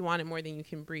 most times you want it more than you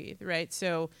can breathe, right?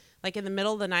 So in the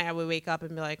middle of the night, I would wake up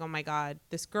and be like, oh my God,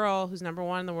 this girl who's number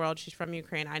one in the world, she's from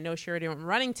Ukraine. I know she already went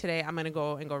running today. I'm going to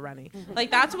go running.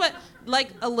 That's what,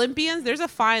 Olympians, there's a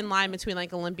fine line between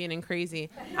Olympian and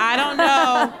crazy. I don't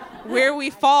know where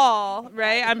we fall,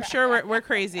 right? I'm sure we're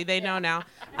crazy. They know now.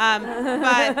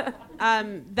 But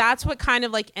that's what kind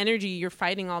of energy you're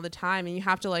fighting all the time. And you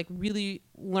have to really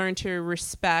learn to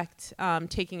respect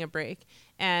taking a break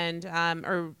and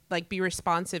or be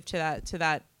responsive to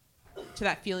that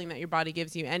feeling that your body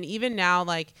gives you. And even now,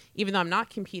 even though I'm not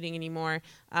competing anymore,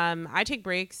 I take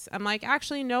breaks. I'm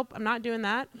actually, nope, I'm not doing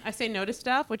that. I say no to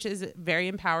stuff, which is very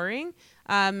empowering.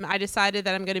 I decided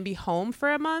that I'm going to be home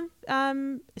for a month,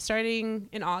 starting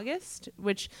in August,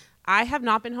 which I have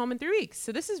not been home in 3 weeks.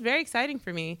 So this is very exciting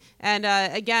for me. And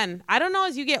again, I don't know,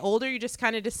 as you get older, you just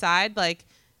kind of decide,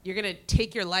 you're going to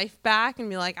take your life back and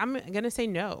be like, I'm going to say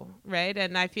no, right?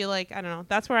 And I feel I don't know,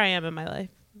 that's where I am in my life.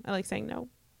 I like saying no.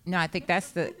 No, I think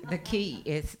that's the key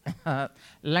is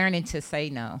learning to say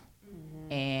no.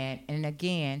 And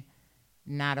again,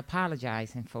 not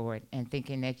apologizing for it and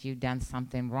thinking that you've done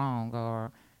something wrong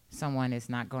or someone is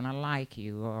not going to like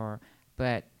you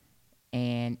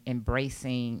and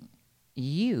embracing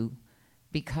you,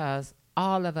 because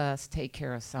all of us take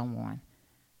care of someone.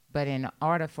 But in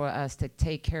order for us to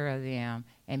take care of them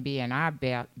and be in our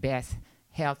best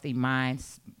healthy mind,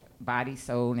 body,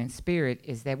 soul, and spirit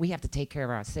is that we have to take care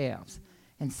of ourselves.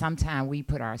 And sometimes we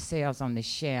put ourselves on the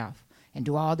shelf and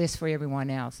do all this for everyone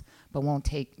else, but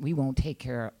we won't take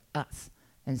care of us.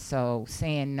 And so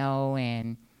saying no,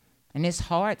 and it's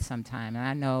hard sometimes. And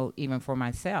I know even for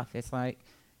myself, it's like,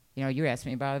 you asked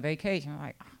me about a vacation. I'm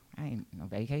like, I ain't no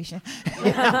vacation.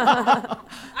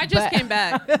 I just came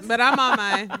back, but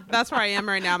that's where I am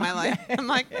right now in my life. I'm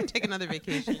like, I'm take another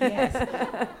vacation.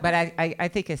 Yes. But I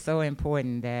think it's so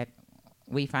important that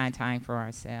we find time for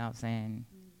ourselves and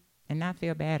not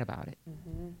feel bad about it.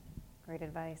 Mm-hmm. Great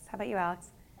advice. How about you, Alex?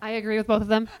 I agree with both of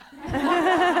them.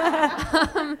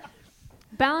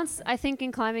 Balance, I think,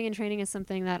 in climbing and training is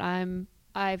something that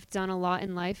I've done a lot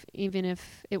in life, even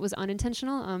if it was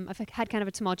unintentional. I've had kind of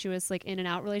a tumultuous, in and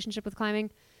out relationship with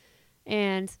climbing,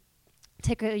 and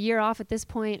take a year off at this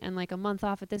point, and a month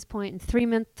off at this point, and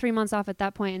 3 months off at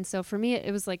that point. And so for me,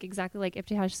 it was exactly like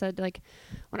Ibtihaj said,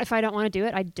 if I don't want to do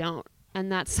it, I don't.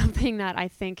 And that's something that I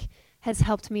think has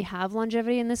helped me have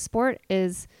longevity in this sport,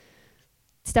 is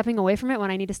stepping away from it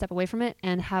when I need to step away from it,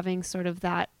 and having sort of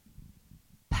that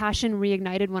passion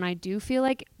reignited when I do feel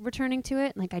like returning to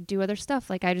it. I do other stuff.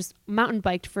 I just mountain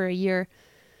biked for a year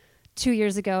 2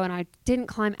 years ago, and I didn't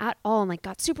climb at all, and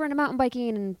got super into mountain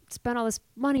biking and spent all this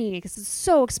money because it's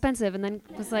so expensive, and then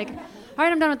was like, all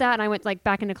right, I'm done with that. And I went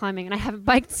back into climbing, and I haven't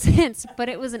biked since, but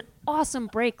it was an awesome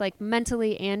break,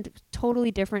 mentally, and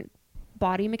totally different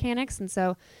body mechanics. And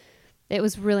so it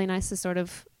was really nice to sort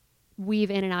of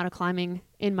weave in and out of climbing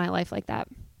in my life like that.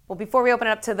 Well, before we open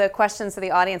it up to the questions to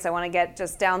the audience, I want to get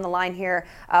just down the line here.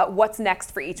 What's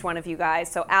next for each one of you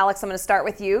guys? So, Alex, I'm going to start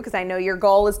with you because I know your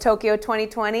goal is Tokyo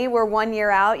 2020. We're 1 year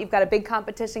out. You've got a big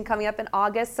competition coming up in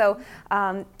August. So,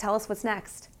 tell us what's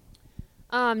next.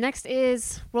 Next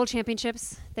is World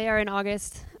Championships. They are in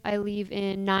August. I leave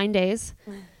in 9 days.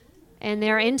 And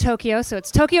they're in Tokyo, so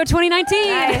it's Tokyo 2019.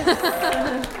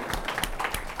 Nice.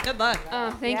 Good luck.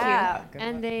 Oh, thank you.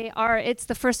 And it's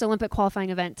the first Olympic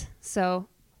qualifying event. So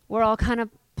we're all kind of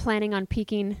planning on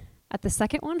peaking at the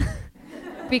second one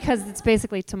because it's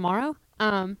basically tomorrow.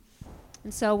 And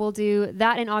so we'll do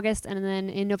that in August, and then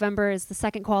in November is the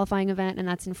second qualifying event, and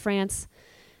that's in France.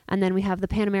 And then we have the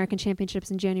Pan American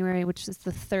Championships in January, which is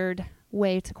the third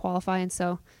way to qualify. And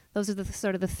so those are the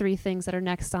sort of the three things that are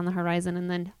next on the horizon.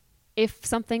 And then if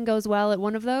something goes well at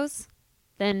one of those,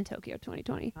 then Tokyo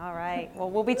 2020. All right. Well,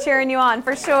 we'll be cheering you on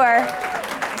for sure.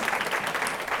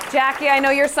 Jackie, I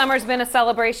know your summer's been a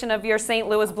celebration of your St.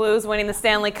 Louis Blues winning the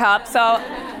Stanley Cup. So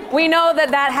we know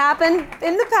that happened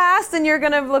in the past, and you're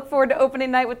going to look forward to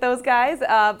opening night with those guys.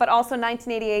 But also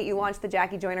 1988, you launched the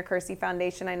Jackie Joyner Kersee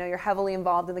Foundation. I know you're heavily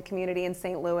involved in the community in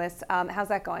St. Louis. How's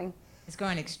that going? It's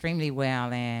going extremely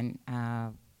well, and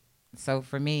so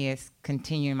for me, it's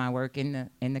continuing my work in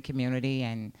the community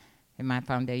and in my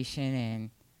foundation, and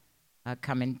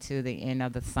coming to the end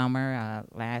of the summer.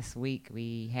 Last week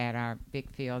we had our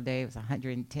big field day. It was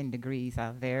 110 degrees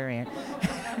out there, and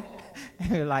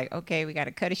we were like, okay, we got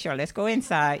to cut it short. Let's go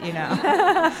inside, They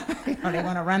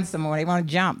want to run some more. They want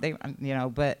to jump.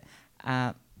 But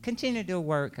continue to do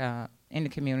work in the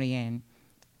community and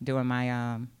doing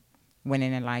my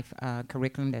Winning in Life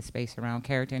curriculum that's based around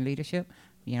character and leadership,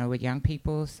 with young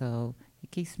people. So it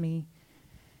keeps me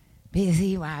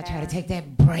busy while I try to take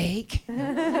that break.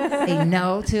 Say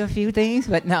no to a few things,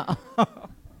 but no.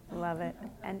 Love it.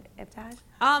 And Ibtihaj?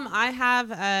 I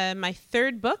have my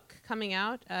third book coming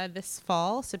out this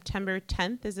fall. September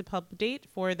 10th is a pub date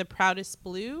for The Proudest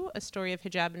Blue, A Story of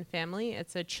Hijab and Family.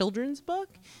 It's a children's book.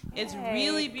 It's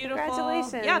really beautiful.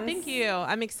 Congratulations. Yeah, thank you.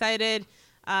 I'm excited.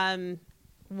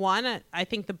 One, I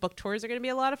think the book tours are going to be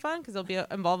a lot of fun because they'll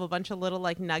involve a bunch of little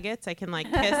nuggets. I can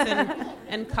kiss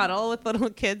and cuddle with little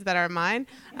kids that are mine.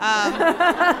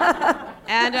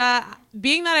 And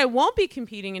being that I won't be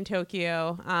competing in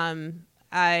Tokyo,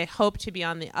 I hope to be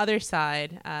on the other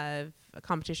side of a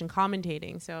competition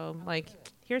commentating. So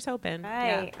here's hoping.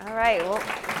 Right. Yeah. All right.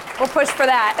 We'll push for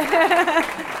that.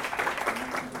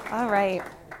 All right.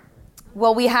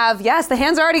 Well, we have, yes, the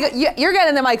hands are already, you're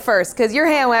getting the mic first because your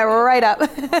hand went right up.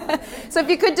 So if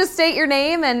you could just state your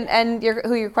name and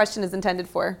who your question is intended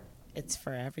for. It's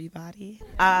for everybody.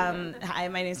 Hi,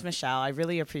 my name is Michelle. I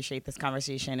really appreciate this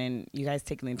conversation and you guys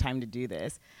taking the time to do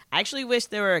this. I actually wish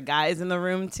there were guys in the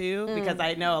room too, because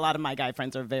I know a lot of my guy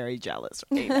friends are very jealous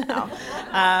right now.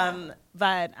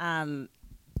 But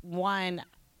one,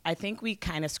 I think we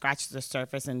kind of scratched the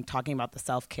surface in talking about the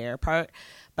self-care part,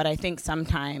 but I think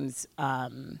sometimes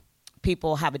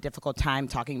people have a difficult time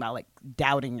talking about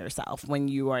doubting yourself when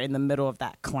you are in the middle of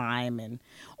that climb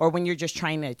or when you're just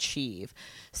trying to achieve.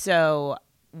 So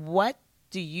what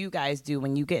do you guys do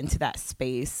when you get into that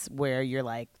space where you're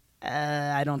like,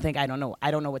 I don't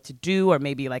know what to do, or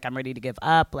maybe like I'm ready to give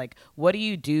up? Like, what do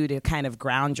you do to kind of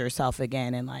ground yourself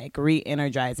again and like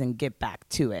re-energize and get back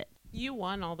to it? You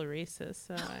won all the races,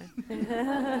 so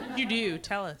you do.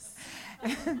 Tell us.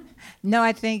 No,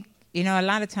 I think, a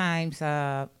lot of times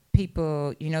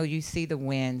people, you see the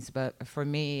wins, but for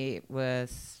me, it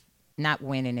was not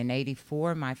winning. In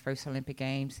 '84, my first Olympic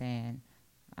Games, and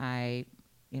I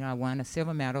won a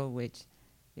silver medal, which,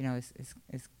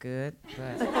 it's good,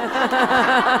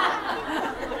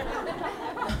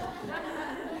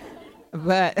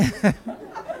 but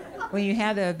when you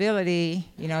have the ability,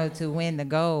 to win the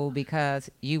gold, because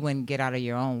you wouldn't get out of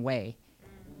your own way,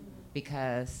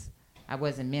 because I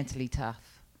wasn't mentally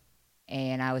tough,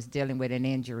 and I was dealing with an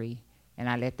injury, and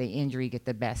I let the injury get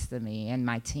the best of me and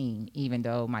my team, even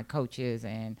though my coaches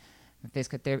and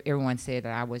physical therapy, everyone said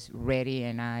that I was ready,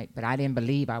 but I didn't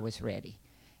believe I was ready,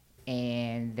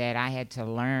 and that I had to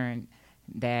learn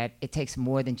that it takes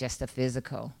more than just a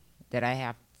physical, that I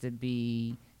have to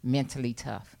be mentally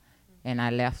tough. And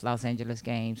I left Los Angeles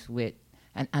Games with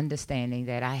an understanding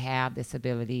that I have this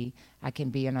ability. I can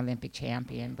be an Olympic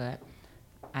champion, but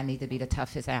I need to be the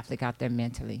toughest athlete out there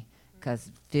mentally,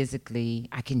 because physically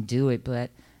I can do it, but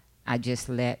I just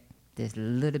let this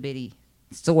little bitty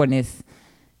soreness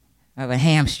of a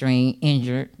hamstring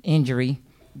injury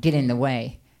get in the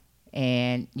way.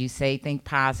 And you think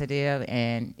positive,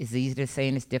 and it's easy to say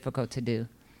and it's difficult to do,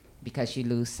 because you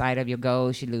lose sight of your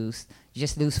goals, you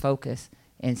just lose focus,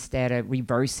 instead of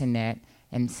reversing that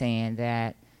and saying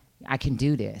that I can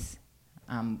do this.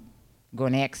 I'm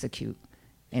going to execute.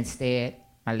 Instead,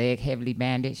 my leg heavily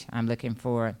bandaged. I'm looking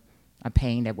for a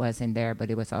pain that wasn't there,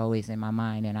 but it was always in my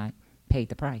mind, and I paid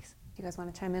the price. Do you guys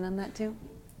want to chime in on that too?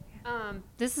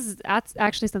 That's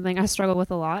actually something I struggle with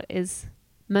a lot, is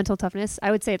mental toughness. I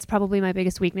would say it's probably my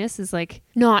biggest weakness, is like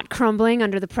not crumbling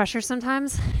under the pressure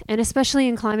sometimes. And especially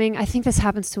in climbing, I think this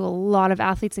happens to a lot of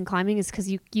athletes in climbing, is because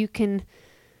you can,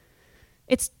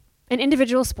 it's an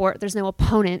individual sport. There's no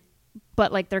opponent,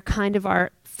 but like there kind of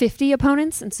are 50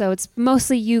 opponents. And so it's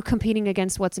mostly you competing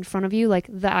against what's in front of you, like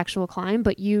the actual climb,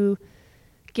 but you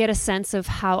get a sense of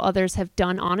how others have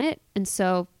done on it. And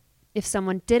so if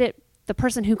someone did it, the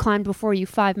person who climbed before you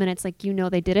 5 minutes, like,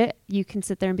 they did it, you can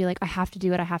sit there and be like, I have to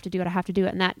do it. I have to do it. I have to do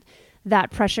it. And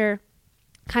that pressure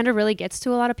kind of really gets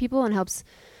to a lot of people and helps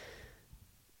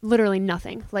literally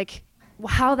nothing. Like,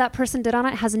 how that person did on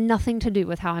it has nothing to do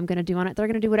with how I'm going to do on it. They're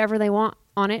going to do whatever they want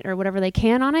on it or whatever they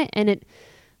can on it. And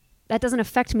that doesn't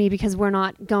affect me, because we're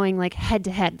not going like head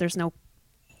to head. There's no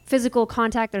physical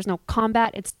contact. There's no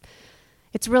combat.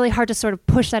 It's really hard to sort of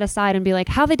push that aside and be like,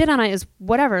 how they did on it is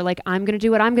whatever. Like, I'm going to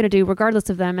do what I'm going to do regardless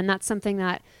of them. And that's something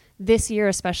that this year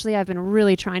especially I've been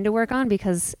really trying to work on,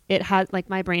 because it had, like,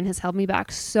 my brain has held me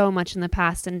back so much in the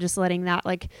past, and just letting that,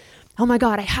 like, oh my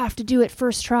God, I have to do it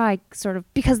first try, sort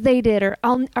of because they did, or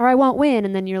I won't win.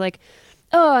 And then you're like,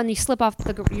 oh, and you slip off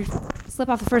the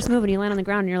first move and you land on the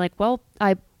ground and you're like, well,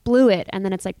 I blew it. And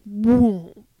then it's like,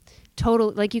 boom.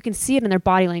 Total, like, you can see it in their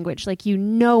body language. Like,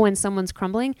 when someone's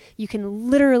crumbling, you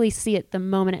can literally see it the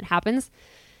moment it happens.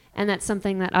 And that's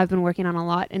something that I've been working on a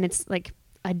lot. And it's like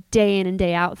a day in and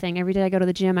day out thing. Every day I go to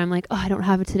the gym, I'm like, oh, I don't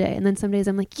have it today. And then some days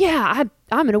I'm like, yeah,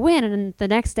 I'm going to win. And then the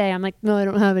next day I'm like, no, I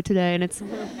don't have it today. And it's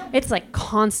like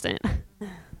constant.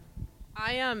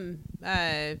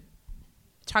 I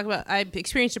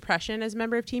experienced depression as a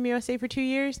member of Team USA for 2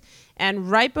 years, and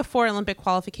right before Olympic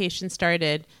qualification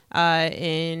started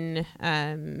in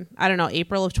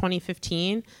April of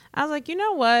 2015, I was like, you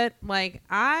know what, like,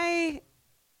 I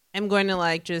am going to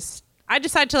I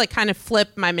decided to kind of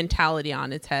flip my mentality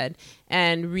on its head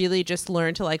and really just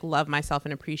learn to love myself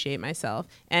and appreciate myself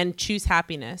and choose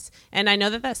happiness. And I know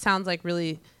that sounds like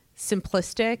really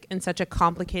simplistic and such a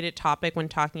complicated topic when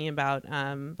talking about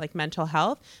mental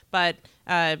health, but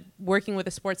working with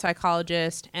a sports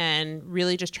psychologist and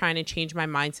really just trying to change my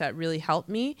mindset really helped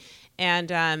me.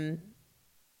 And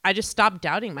I just stopped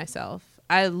doubting myself.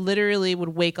 I literally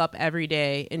would wake up every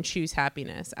day and choose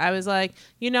happiness. I was like,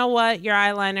 you know what? Your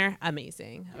eyeliner,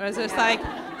 amazing. I was just like,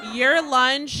 your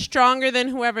lunge, stronger than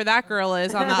whoever that girl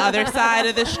is on the other side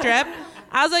of the strip.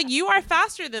 I was like, you are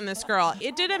faster than this girl.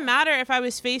 It didn't matter if I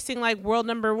was facing world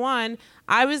number one.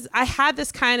 I had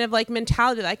this kind of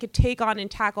mentality that I could take on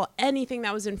and tackle anything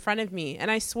that was in front of me.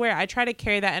 And I swear, I try to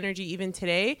carry that energy even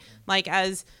today,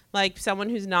 as someone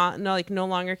who's no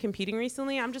longer competing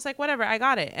recently. I'm just like, whatever, I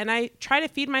got it. And I try to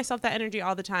feed myself that energy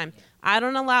all the time. I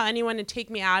don't allow anyone to take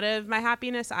me out of my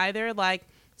happiness either.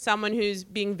 Someone who's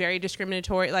being very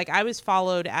discriminatory. I was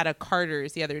followed at a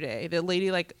Carter's the other day. The lady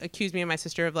accused me and my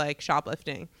sister of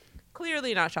shoplifting.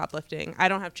 clearly not shoplifting. I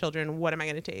don't have children. What am I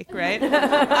going to take, right?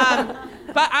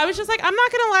 But I was just like, I'm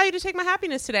not going to allow you to take my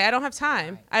happiness today. I don't have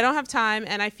time.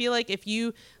 And I feel like if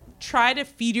you try to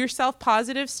feed yourself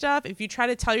positive stuff, if you try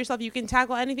to tell yourself you can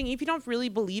tackle anything, if you don't really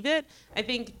believe it, I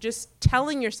think just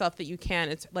telling yourself that you can,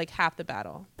 it's like half the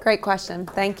battle. Great question.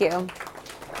 Thank you.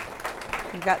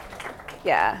 You've got,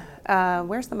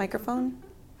 where's the microphone?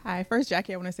 Hi, first,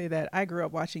 Jackie, I want to say that I grew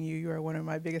up watching you. You are one of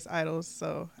my biggest idols,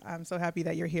 so I'm so happy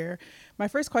that you're here. My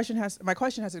question has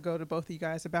to go to both of you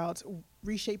guys about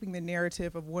reshaping the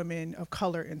narrative of women of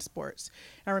color in sports.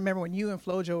 I remember when you and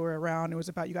Flojo were around, it was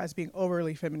about you guys being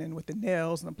overly feminine with the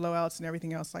nails and the blowouts and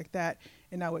everything else like that.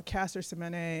 And now with Caster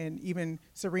Semenya and even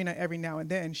Serena every now and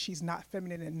then, she's not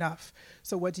feminine enough.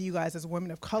 So what do you guys as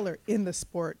women of color in the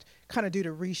sport kind of do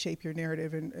to reshape your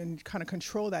narrative and kind of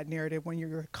control that narrative when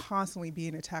you're constantly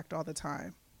being attacked all the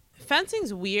time?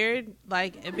 Fencing's weird,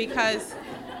 because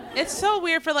it's so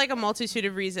weird for a multitude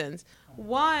of reasons.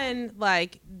 One,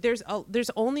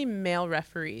 there's only male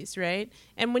referees, right?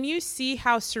 And when you see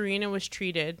how Serena was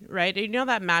treated, right? You know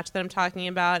that match that I'm talking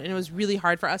about, and it was really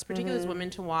hard for us, particularly as women,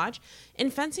 to watch. In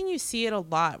fencing, you see it a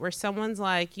lot, where someone's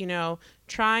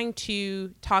trying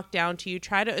to talk down to you,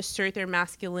 try to assert their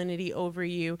masculinity over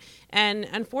you. And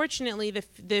unfortunately,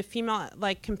 the female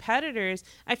competitors,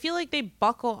 I feel like they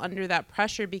buckle under that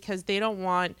pressure because they don't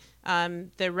want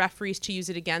the referees to use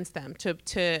it against them,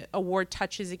 to award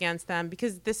touches against them,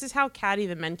 because this is how catty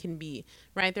the men can be,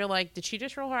 right? They're like, did she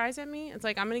just roll her eyes at me? It's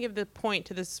like, I'm going to give the point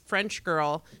to this French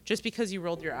girl just because you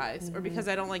rolled your eyes, or because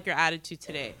I don't like your attitude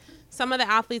today. Some of the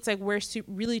athletes wear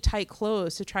really tight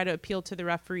clothes to try to appeal to the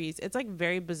referees. It's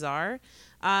very bizarre.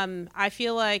 I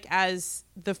feel like as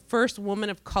the first woman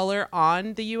of color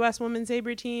on the U.S. women's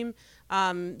saber team,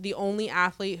 the only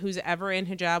athlete who's ever in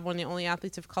hijab, one of the only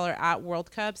athletes of color at World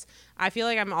Cups, I feel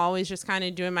like I'm always just kind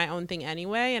of doing my own thing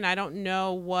anyway, and I don't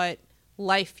know what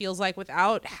life feels like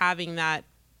without having that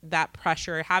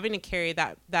pressure, having to carry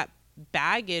that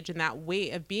baggage and that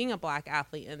weight of being a black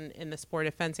athlete in the sport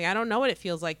of fencing. I don't know what it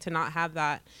feels like to not have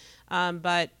that.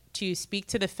 But to speak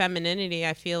to the femininity,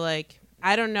 I feel like,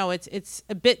 I don't know, it's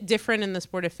a bit different in the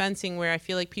sport of fencing, where I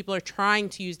feel like people are trying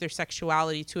to use their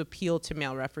sexuality to appeal to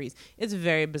male referees. It's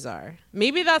very bizarre.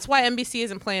 Maybe that's why NBC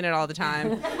isn't playing it all the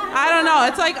time. I don't know.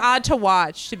 It's odd to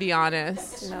watch, to be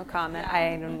honest. No comment.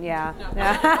 I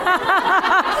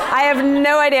have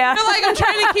no idea. I feel like I'm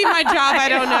trying to keep my job. I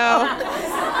don't know.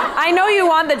 I know you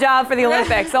want the job for the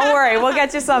Olympics. Don't worry. We'll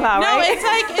get you somehow, no, right?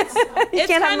 it's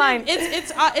can't have mine.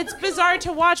 It's bizarre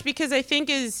to watch, because I think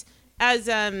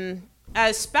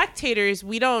as spectators,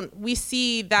 we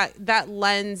see that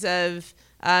lens of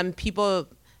people,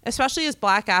 especially as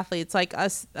black athletes, like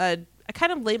us,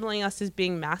 kind of labeling us as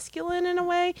being masculine in a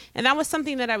way. And that was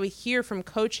something that I would hear from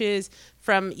coaches,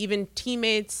 from even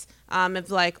teammates,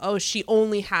 of oh, she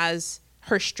only has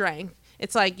her strength.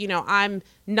 It's I'm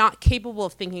not capable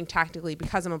of thinking tactically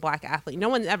because I'm a black athlete. No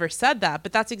one's ever said that,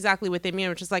 but that's exactly what they mean,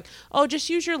 which is oh, just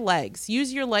use your legs,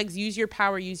 use your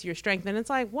power, use your strength. And it's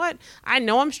what? I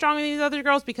know I'm stronger than these other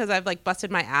girls because I've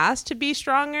busted my ass to be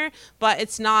stronger, but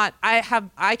it's not,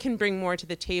 I can bring more to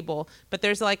the table, but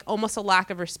there's almost a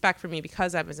lack of respect for me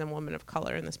because I was a woman of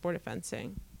color in the sport of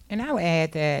fencing. And I would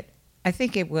add that I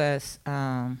think it was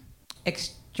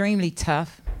extremely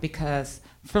tough, because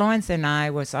Florence and I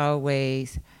was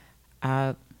always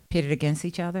pitted against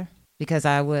each other, because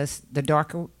I was the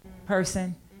darker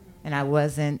person and I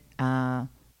wasn't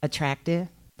attractive.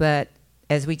 But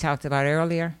as we talked about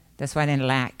earlier, that's why I didn't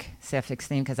lack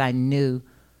self-esteem, because I knew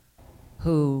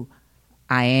who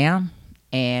I am,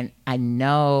 and I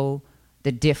know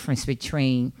the difference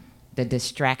between the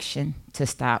distraction to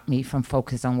stop me from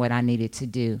focus on what I needed to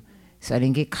do. So I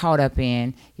didn't get caught up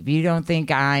in, if you don't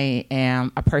think I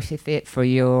am a perfect fit for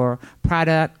your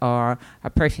product or a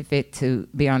perfect fit to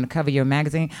be on the cover of your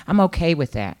magazine, I'm okay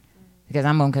with that, because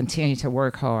I'm going to continue to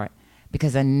work hard,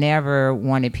 because I never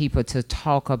wanted people to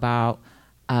talk about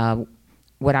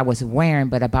what I was wearing,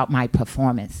 but about my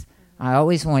performance. I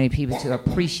always wanted people to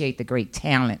appreciate the great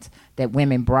talent that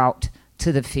women brought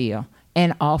to the field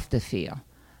and off the field.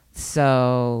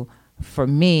 So for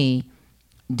me,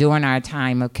 during our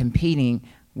time of competing,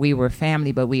 we were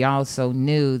family, but we also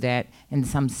knew that in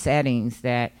some settings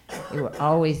that it would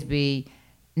always be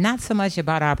not so much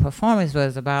about our performance, but it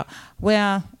was about,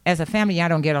 well, as a family, y'all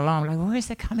don't get along. Where's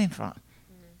that coming from?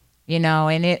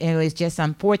 And it was just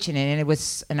unfortunate.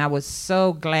 And I was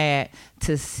so glad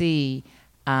to see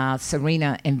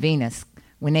Serena and Venus,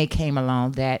 when they came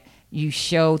along, that you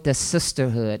showed the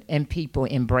sisterhood and people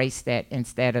embraced that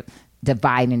instead of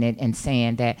dividing it and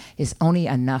saying that it's only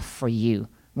enough for you,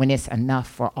 when it's enough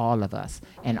for all of us,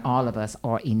 and all of us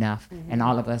are enough, and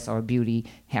all of us are beauty,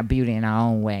 have beauty in our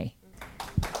own way.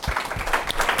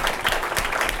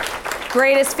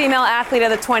 Greatest female athlete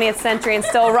of the 20th century and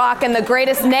still rocking the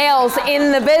greatest nails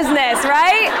in the business,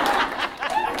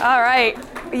 right? All right.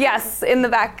 Yes, in the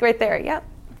back right there. Yep.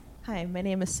 Hi, my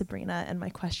name is Sabrina, and my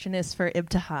question is for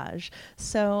Ibtihaj.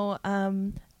 So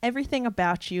everything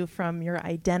about you, from your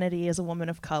identity as a woman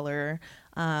of color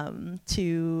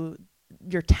to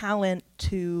your talent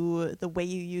to the way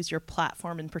you use your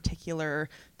platform in particular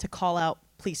to call out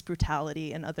police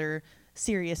brutality and other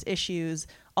serious issues,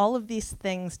 all of these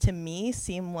things to me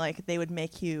seem like they would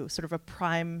make you sort of a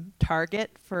prime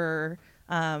target for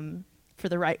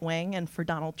the right wing and for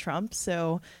Donald Trump.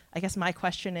 So I guess my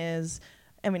question is,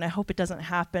 I mean, I hope it doesn't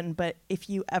happen, but if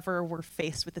you ever were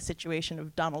faced with the situation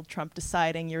of Donald Trump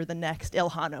deciding you're the next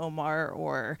Ilhan Omar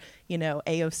or, you know,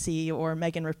 AOC or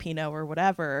Megan Rapinoe or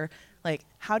whatever, like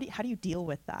how do you deal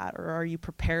with that? Or are you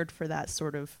prepared for that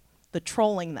sort of the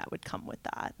trolling that would come with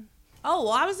that? Oh,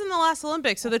 well, I was in the last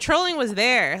Olympics, so the trolling was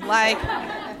there. Like,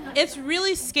 it's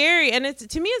really scary. And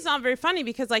to me, it's not very funny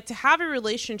because, like, to have a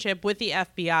relationship with the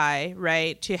FBI,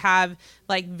 right, to have,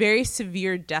 like, very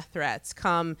severe death threats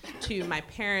come to my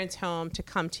parents' home, to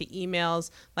come to emails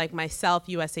like myself,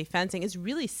 USA Fencing, is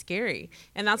really scary.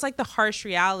 And that's, like, the harsh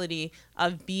reality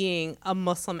of being a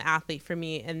Muslim athlete for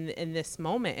me in this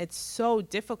moment. It's so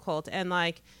difficult. And,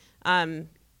 like,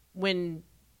 when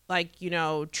like, you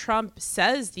know, Trump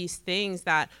says these things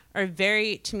that are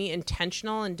very, to me,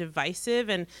 intentional and divisive.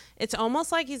 And it's almost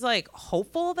like he's like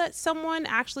hopeful that someone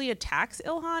actually attacks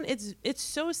Ilhan. It's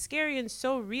so scary and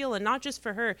so real. And not just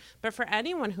for her, but for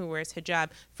anyone who wears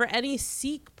hijab, for any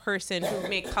Sikh person who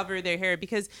may cover their hair,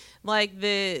 because like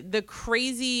the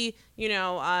crazy, you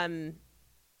know,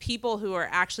 people who are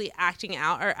actually acting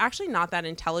out are actually not that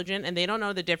intelligent, and they don't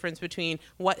know the difference between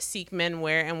what Sikh men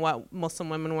wear and what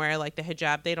Muslim women wear, like the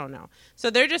hijab. They don't know.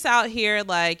 So they're just out here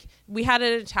like, we had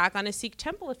an attack on a Sikh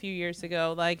temple a few years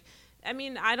ago. Like, I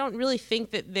mean, I don't really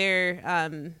think that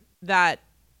that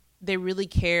they really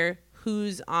care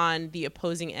who's on the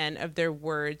opposing end of their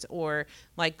words or,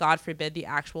 like, God forbid, the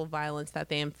actual violence that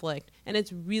they inflict. And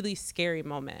it's really scary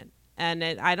moment. And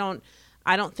I don't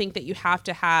think that you have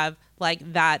to have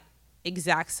like that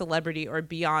exact celebrity or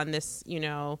be on this, you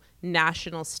know,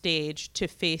 national stage to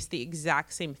face the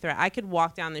exact same threat. I could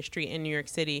walk down the street in New York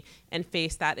City and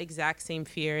face that exact same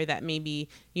fear that maybe,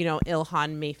 you know,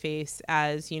 Ilhan may face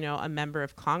as, you know, a member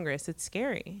of Congress. It's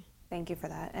scary. Thank you for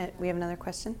that. We have another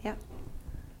question. Yeah.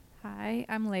 Hi,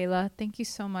 I'm Layla. Thank you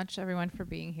so much, everyone, for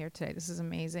being here today. This is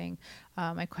amazing.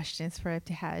 My question is for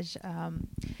Ibtihaj.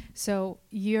 So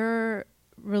your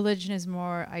religion is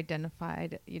more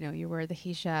identified, you know, you wear the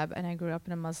hijab, and I grew up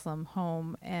in a Muslim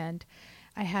home, and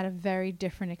I had a very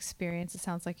different experience. It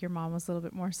sounds like your mom was a little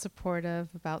bit more supportive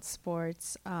about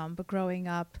sports, but growing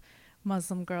up,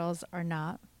 Muslim girls are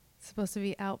not supposed to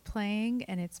be out playing,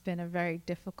 and it's been a very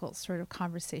difficult sort of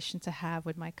conversation to have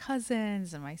with my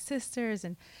cousins and my sisters.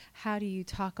 And how do you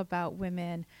talk about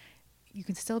women? You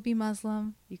can still be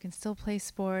Muslim, you can still play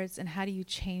sports, and how do you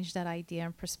change that idea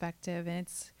and perspective? And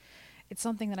it's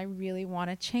something that I really want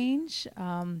to change,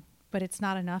 but it's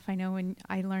not enough. I know when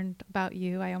I learned about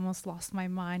you, I almost lost my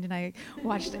mind, and I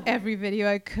watched every video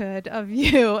I could of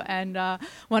you and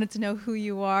wanted to know who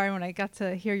you are. And when I got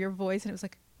to hear your voice, and it was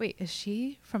like, wait, is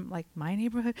she from like my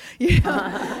neighborhood? You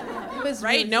know? It was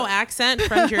right, really no accent,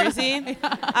 from Jersey.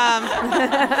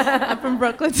 I'm from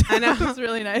Brooklyn, so I know. It was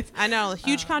really nice. I know,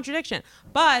 huge contradiction.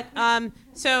 But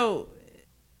so,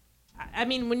 I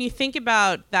mean, when you think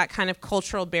about that kind of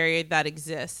cultural barrier that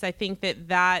exists, I think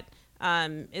that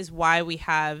is why we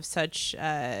have such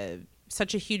a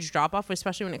huge drop-off,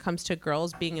 especially when it comes to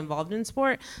girls being involved in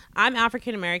sport. I'm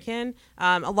African American.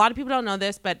 A lot of people don't know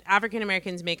this, but African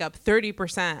Americans make up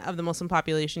 30% of the Muslim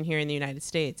population here in the United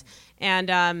States.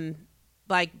 And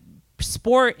like,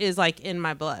 sport is like in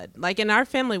my blood. Like, in our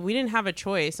family, we didn't have a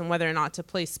choice on whether or not to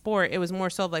play sport. It was more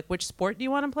so like, which sport do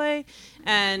you want to play?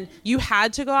 And you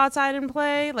had to go outside and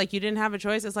play. Like, you didn't have a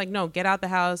choice. It's like, no, get out the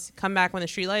house, come back when the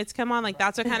streetlights come on. Like,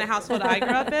 that's what kind of household I grew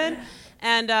up in.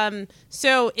 And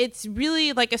so it's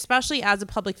really, like, especially as a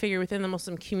public figure within the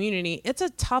Muslim community, it's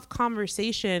a tough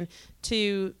conversation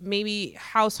to maybe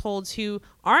households who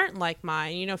aren't like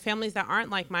mine, you know, families that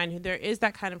aren't like mine, who there is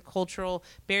that kind of cultural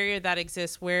barrier that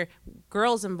exists where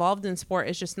girls involved in sport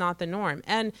is just not the norm.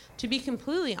 And to be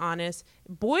completely honest,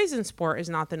 boys in sport is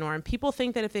not the norm. People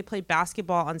think that if they play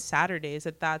basketball on Saturdays,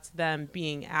 that that's them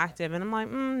being active. And I'm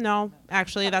like, no,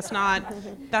 actually, that's not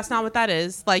what that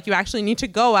is. Like, you actually need to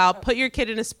go out, put your kid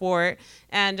in a sport.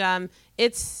 And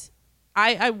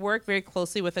I work very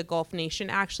closely with a Gulf nation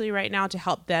actually right now to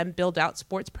help them build out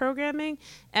sports programming.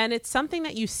 And it's something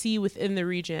that you see within the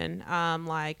region,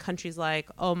 like countries like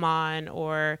Oman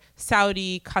or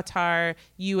Saudi, Qatar,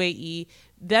 UAE,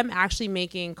 them actually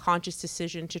making conscious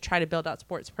decision to try to build out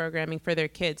sports programming for their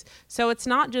kids. So it's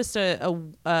not just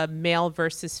a male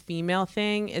versus female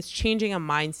thing. It's changing a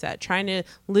mindset, trying to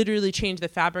literally change the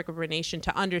fabric of our nation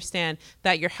to understand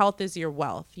that your health is your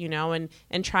wealth, you know, and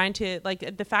trying to,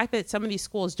 like, the fact that some of these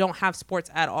schools don't have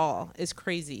sports at all is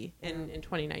crazy in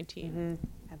 2019.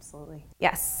 Mm-hmm. Absolutely.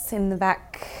 Yes, in the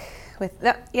back with,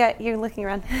 yeah, you're looking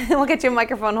around. We'll get you a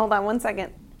microphone. Hold on one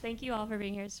second. Thank you all for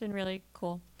being here. It's been really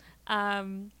cool.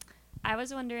 I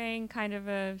was wondering, kind of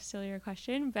a sillier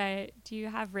question, but do you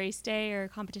have race day or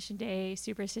competition day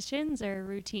superstitions or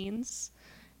routines?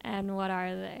 And what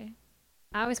are they?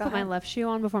 I always put my left shoe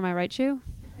on before my right shoe.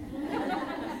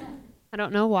 I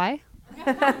don't know why.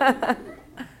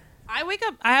 I wake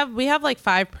up, we have like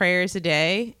 5 prayers a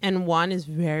day, and one is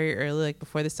very early, like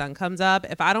before the sun comes up.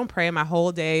 If I don't pray, my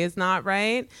whole day is not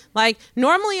right. Like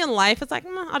normally in life, it's like,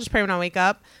 I'll just pray when I wake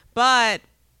up. But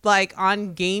like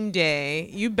on game day,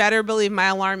 you better believe my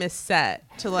alarm is set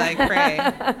to like pray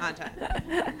on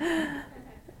time.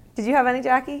 Did you have any,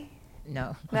 Jackie?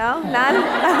 No. No? None?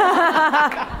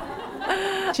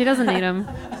 She doesn't need them.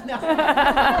 He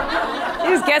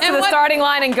just gets to the starting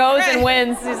line and goes and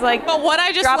wins. He's like, but what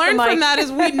I just learned from that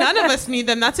is none of us need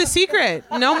them. That's a secret.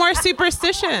 No more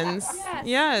superstitions.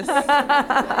 Yes.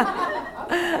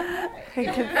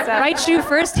 Right shoe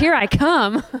first, here I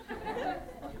come.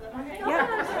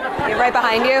 Yeah. You're right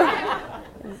behind you.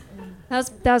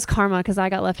 That was karma because I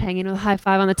got left hanging with a high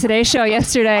five on the Today Show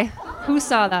yesterday. Who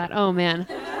saw that? Oh man.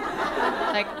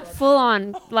 Like full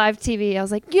on live TV. I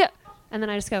was like, yeah. And then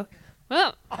I just go,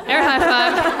 oh, air high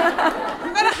five.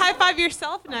 You better high five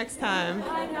yourself next time.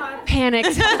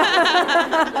 Panicked.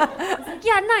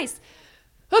 Yeah, nice.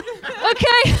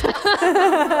 Okay.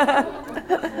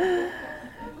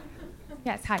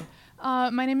 Yes, hi.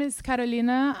 My name is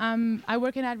Carolina. I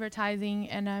work in advertising,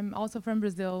 and I'm also from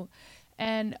Brazil.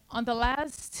 And on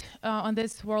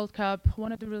this World Cup,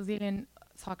 one of the Brazilian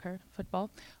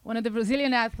one of the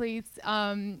Brazilian athletes,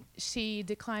 she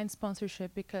declined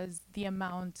sponsorship because the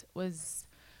amount was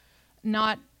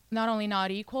not only not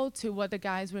equal to what the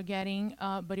guys were getting,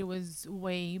 but it was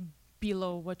way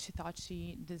below what she thought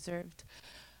she deserved.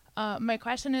 My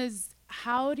question is,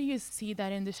 how do you see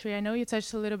that industry? I know you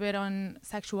touched a little bit on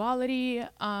sexuality,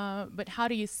 but how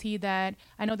do you see that?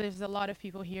 I know there's a lot of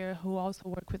people here who also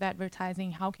work with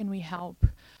advertising. How can we help?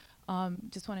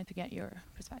 Just wanted to get your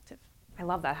perspective. I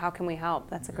love that. How can we help?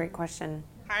 That's a great question.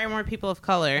 Hire more people of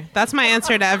color. That's my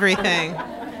answer to everything.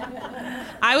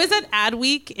 I was at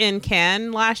Adweek in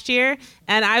Cannes last year,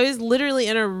 and I was literally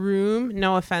in a room,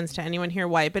 no offense to anyone here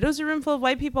white, but it was a room full of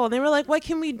white people, and they were like, what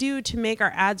can we do to make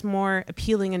our ads more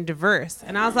appealing and diverse?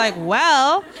 And I was like,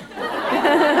 well, it's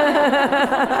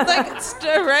like,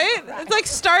 right? It's like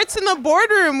starts in the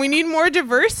boardroom. We need more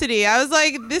diversity. I was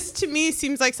like, this to me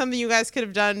seems like something you guys could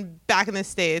have done back in the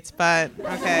States, but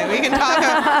okay, we can talk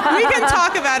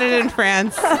about it in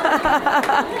France.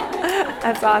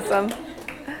 That's awesome.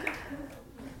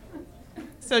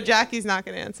 So Jackie's not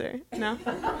going to answer? No?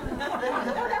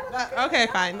 Okay,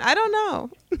 fine. I don't know.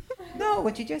 No,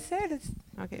 what you just said is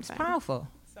fine. powerful.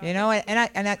 Sorry. You know,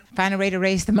 and I find a way to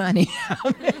raise the money.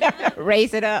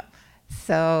 Raise it up.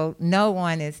 So no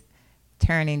one is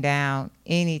turning down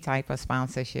any type of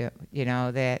sponsorship, you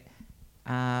know, that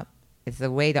it's a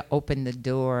way to open the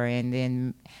door, and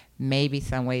then maybe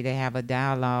some way to have a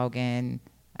dialogue. And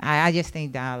I just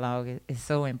think dialogue is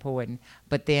so important,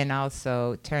 but then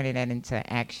also turning that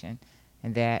into action,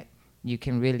 and that you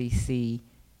can really see,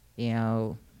 you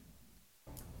know,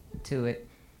 to it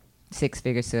 6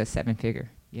 figures to a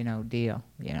 7-figure, you know, deal,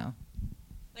 you know.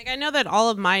 Like, I know that all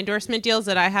of my endorsement deals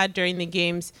that I had during the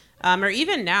games, or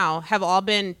even now, have all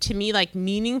been, to me, like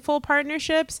meaningful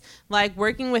partnerships. Like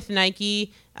working with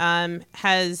Nike I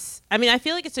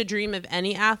feel like it's a dream of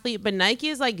any athlete, but Nike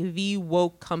is like the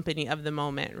woke company of the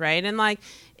moment, right? And like,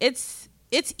 it's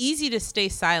easy to stay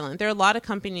silent. There are a lot of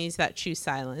companies that choose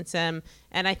silence. And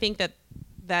I think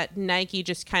that Nike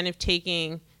just kind of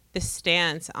taking the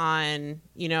stance on,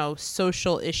 you know,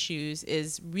 social issues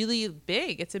is really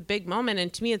big. It's a big moment.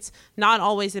 And to me, it's not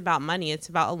always about money. It's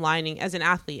about aligning, as an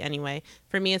athlete anyway.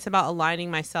 For me, it's about aligning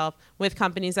myself with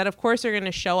companies that, of course, are going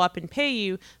to show up and pay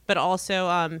you, but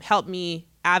also help me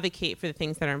advocate for the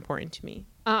things that are important to me.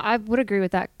 I would agree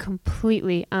with that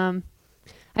completely. I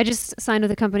just signed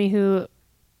with a company who,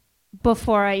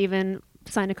 before I even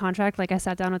signed a contract, like I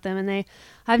sat down with them, and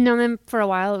I've known them for a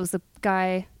while. It was the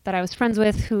guy that I was friends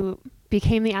with who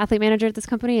became the athlete manager at this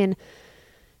company, and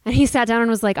he sat down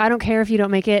and was like, I don't care if you don't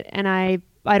make it, and I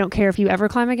don't care if you ever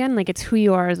climb again. Like, it's who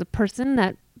you are as a person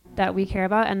that we care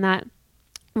about. And that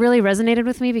really resonated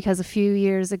with me, because a few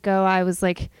years ago I was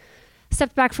like,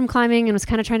 stepped back from climbing and was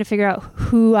kind of trying to figure out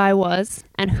who I was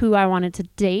and who I wanted to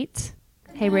date.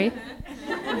 Hey, Ray.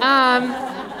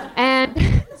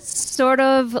 And sort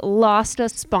of lost a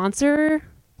sponsor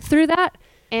through that.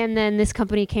 And then this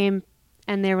company came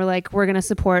and they were like, we're going to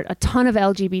support a ton of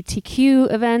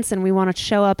LGBTQ events, and we want to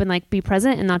show up and like be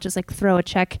present and not just like throw a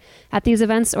check at these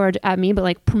events or at me, but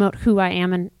like promote who I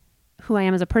am and who I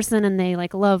am as a person. And they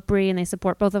like love Bree and they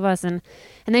support both of us, and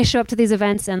they show up to these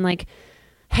events and like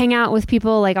hang out with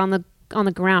people like on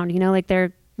the ground, you know, like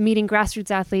they're meeting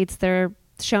grassroots athletes, they're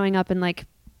showing up and like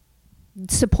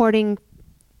supporting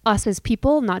us as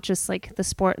people, not just like the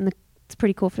sport, and it's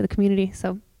pretty cool for the community.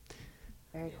 So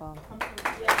very cool.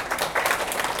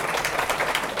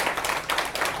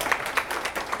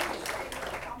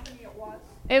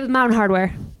 It was Mountain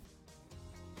Hardware.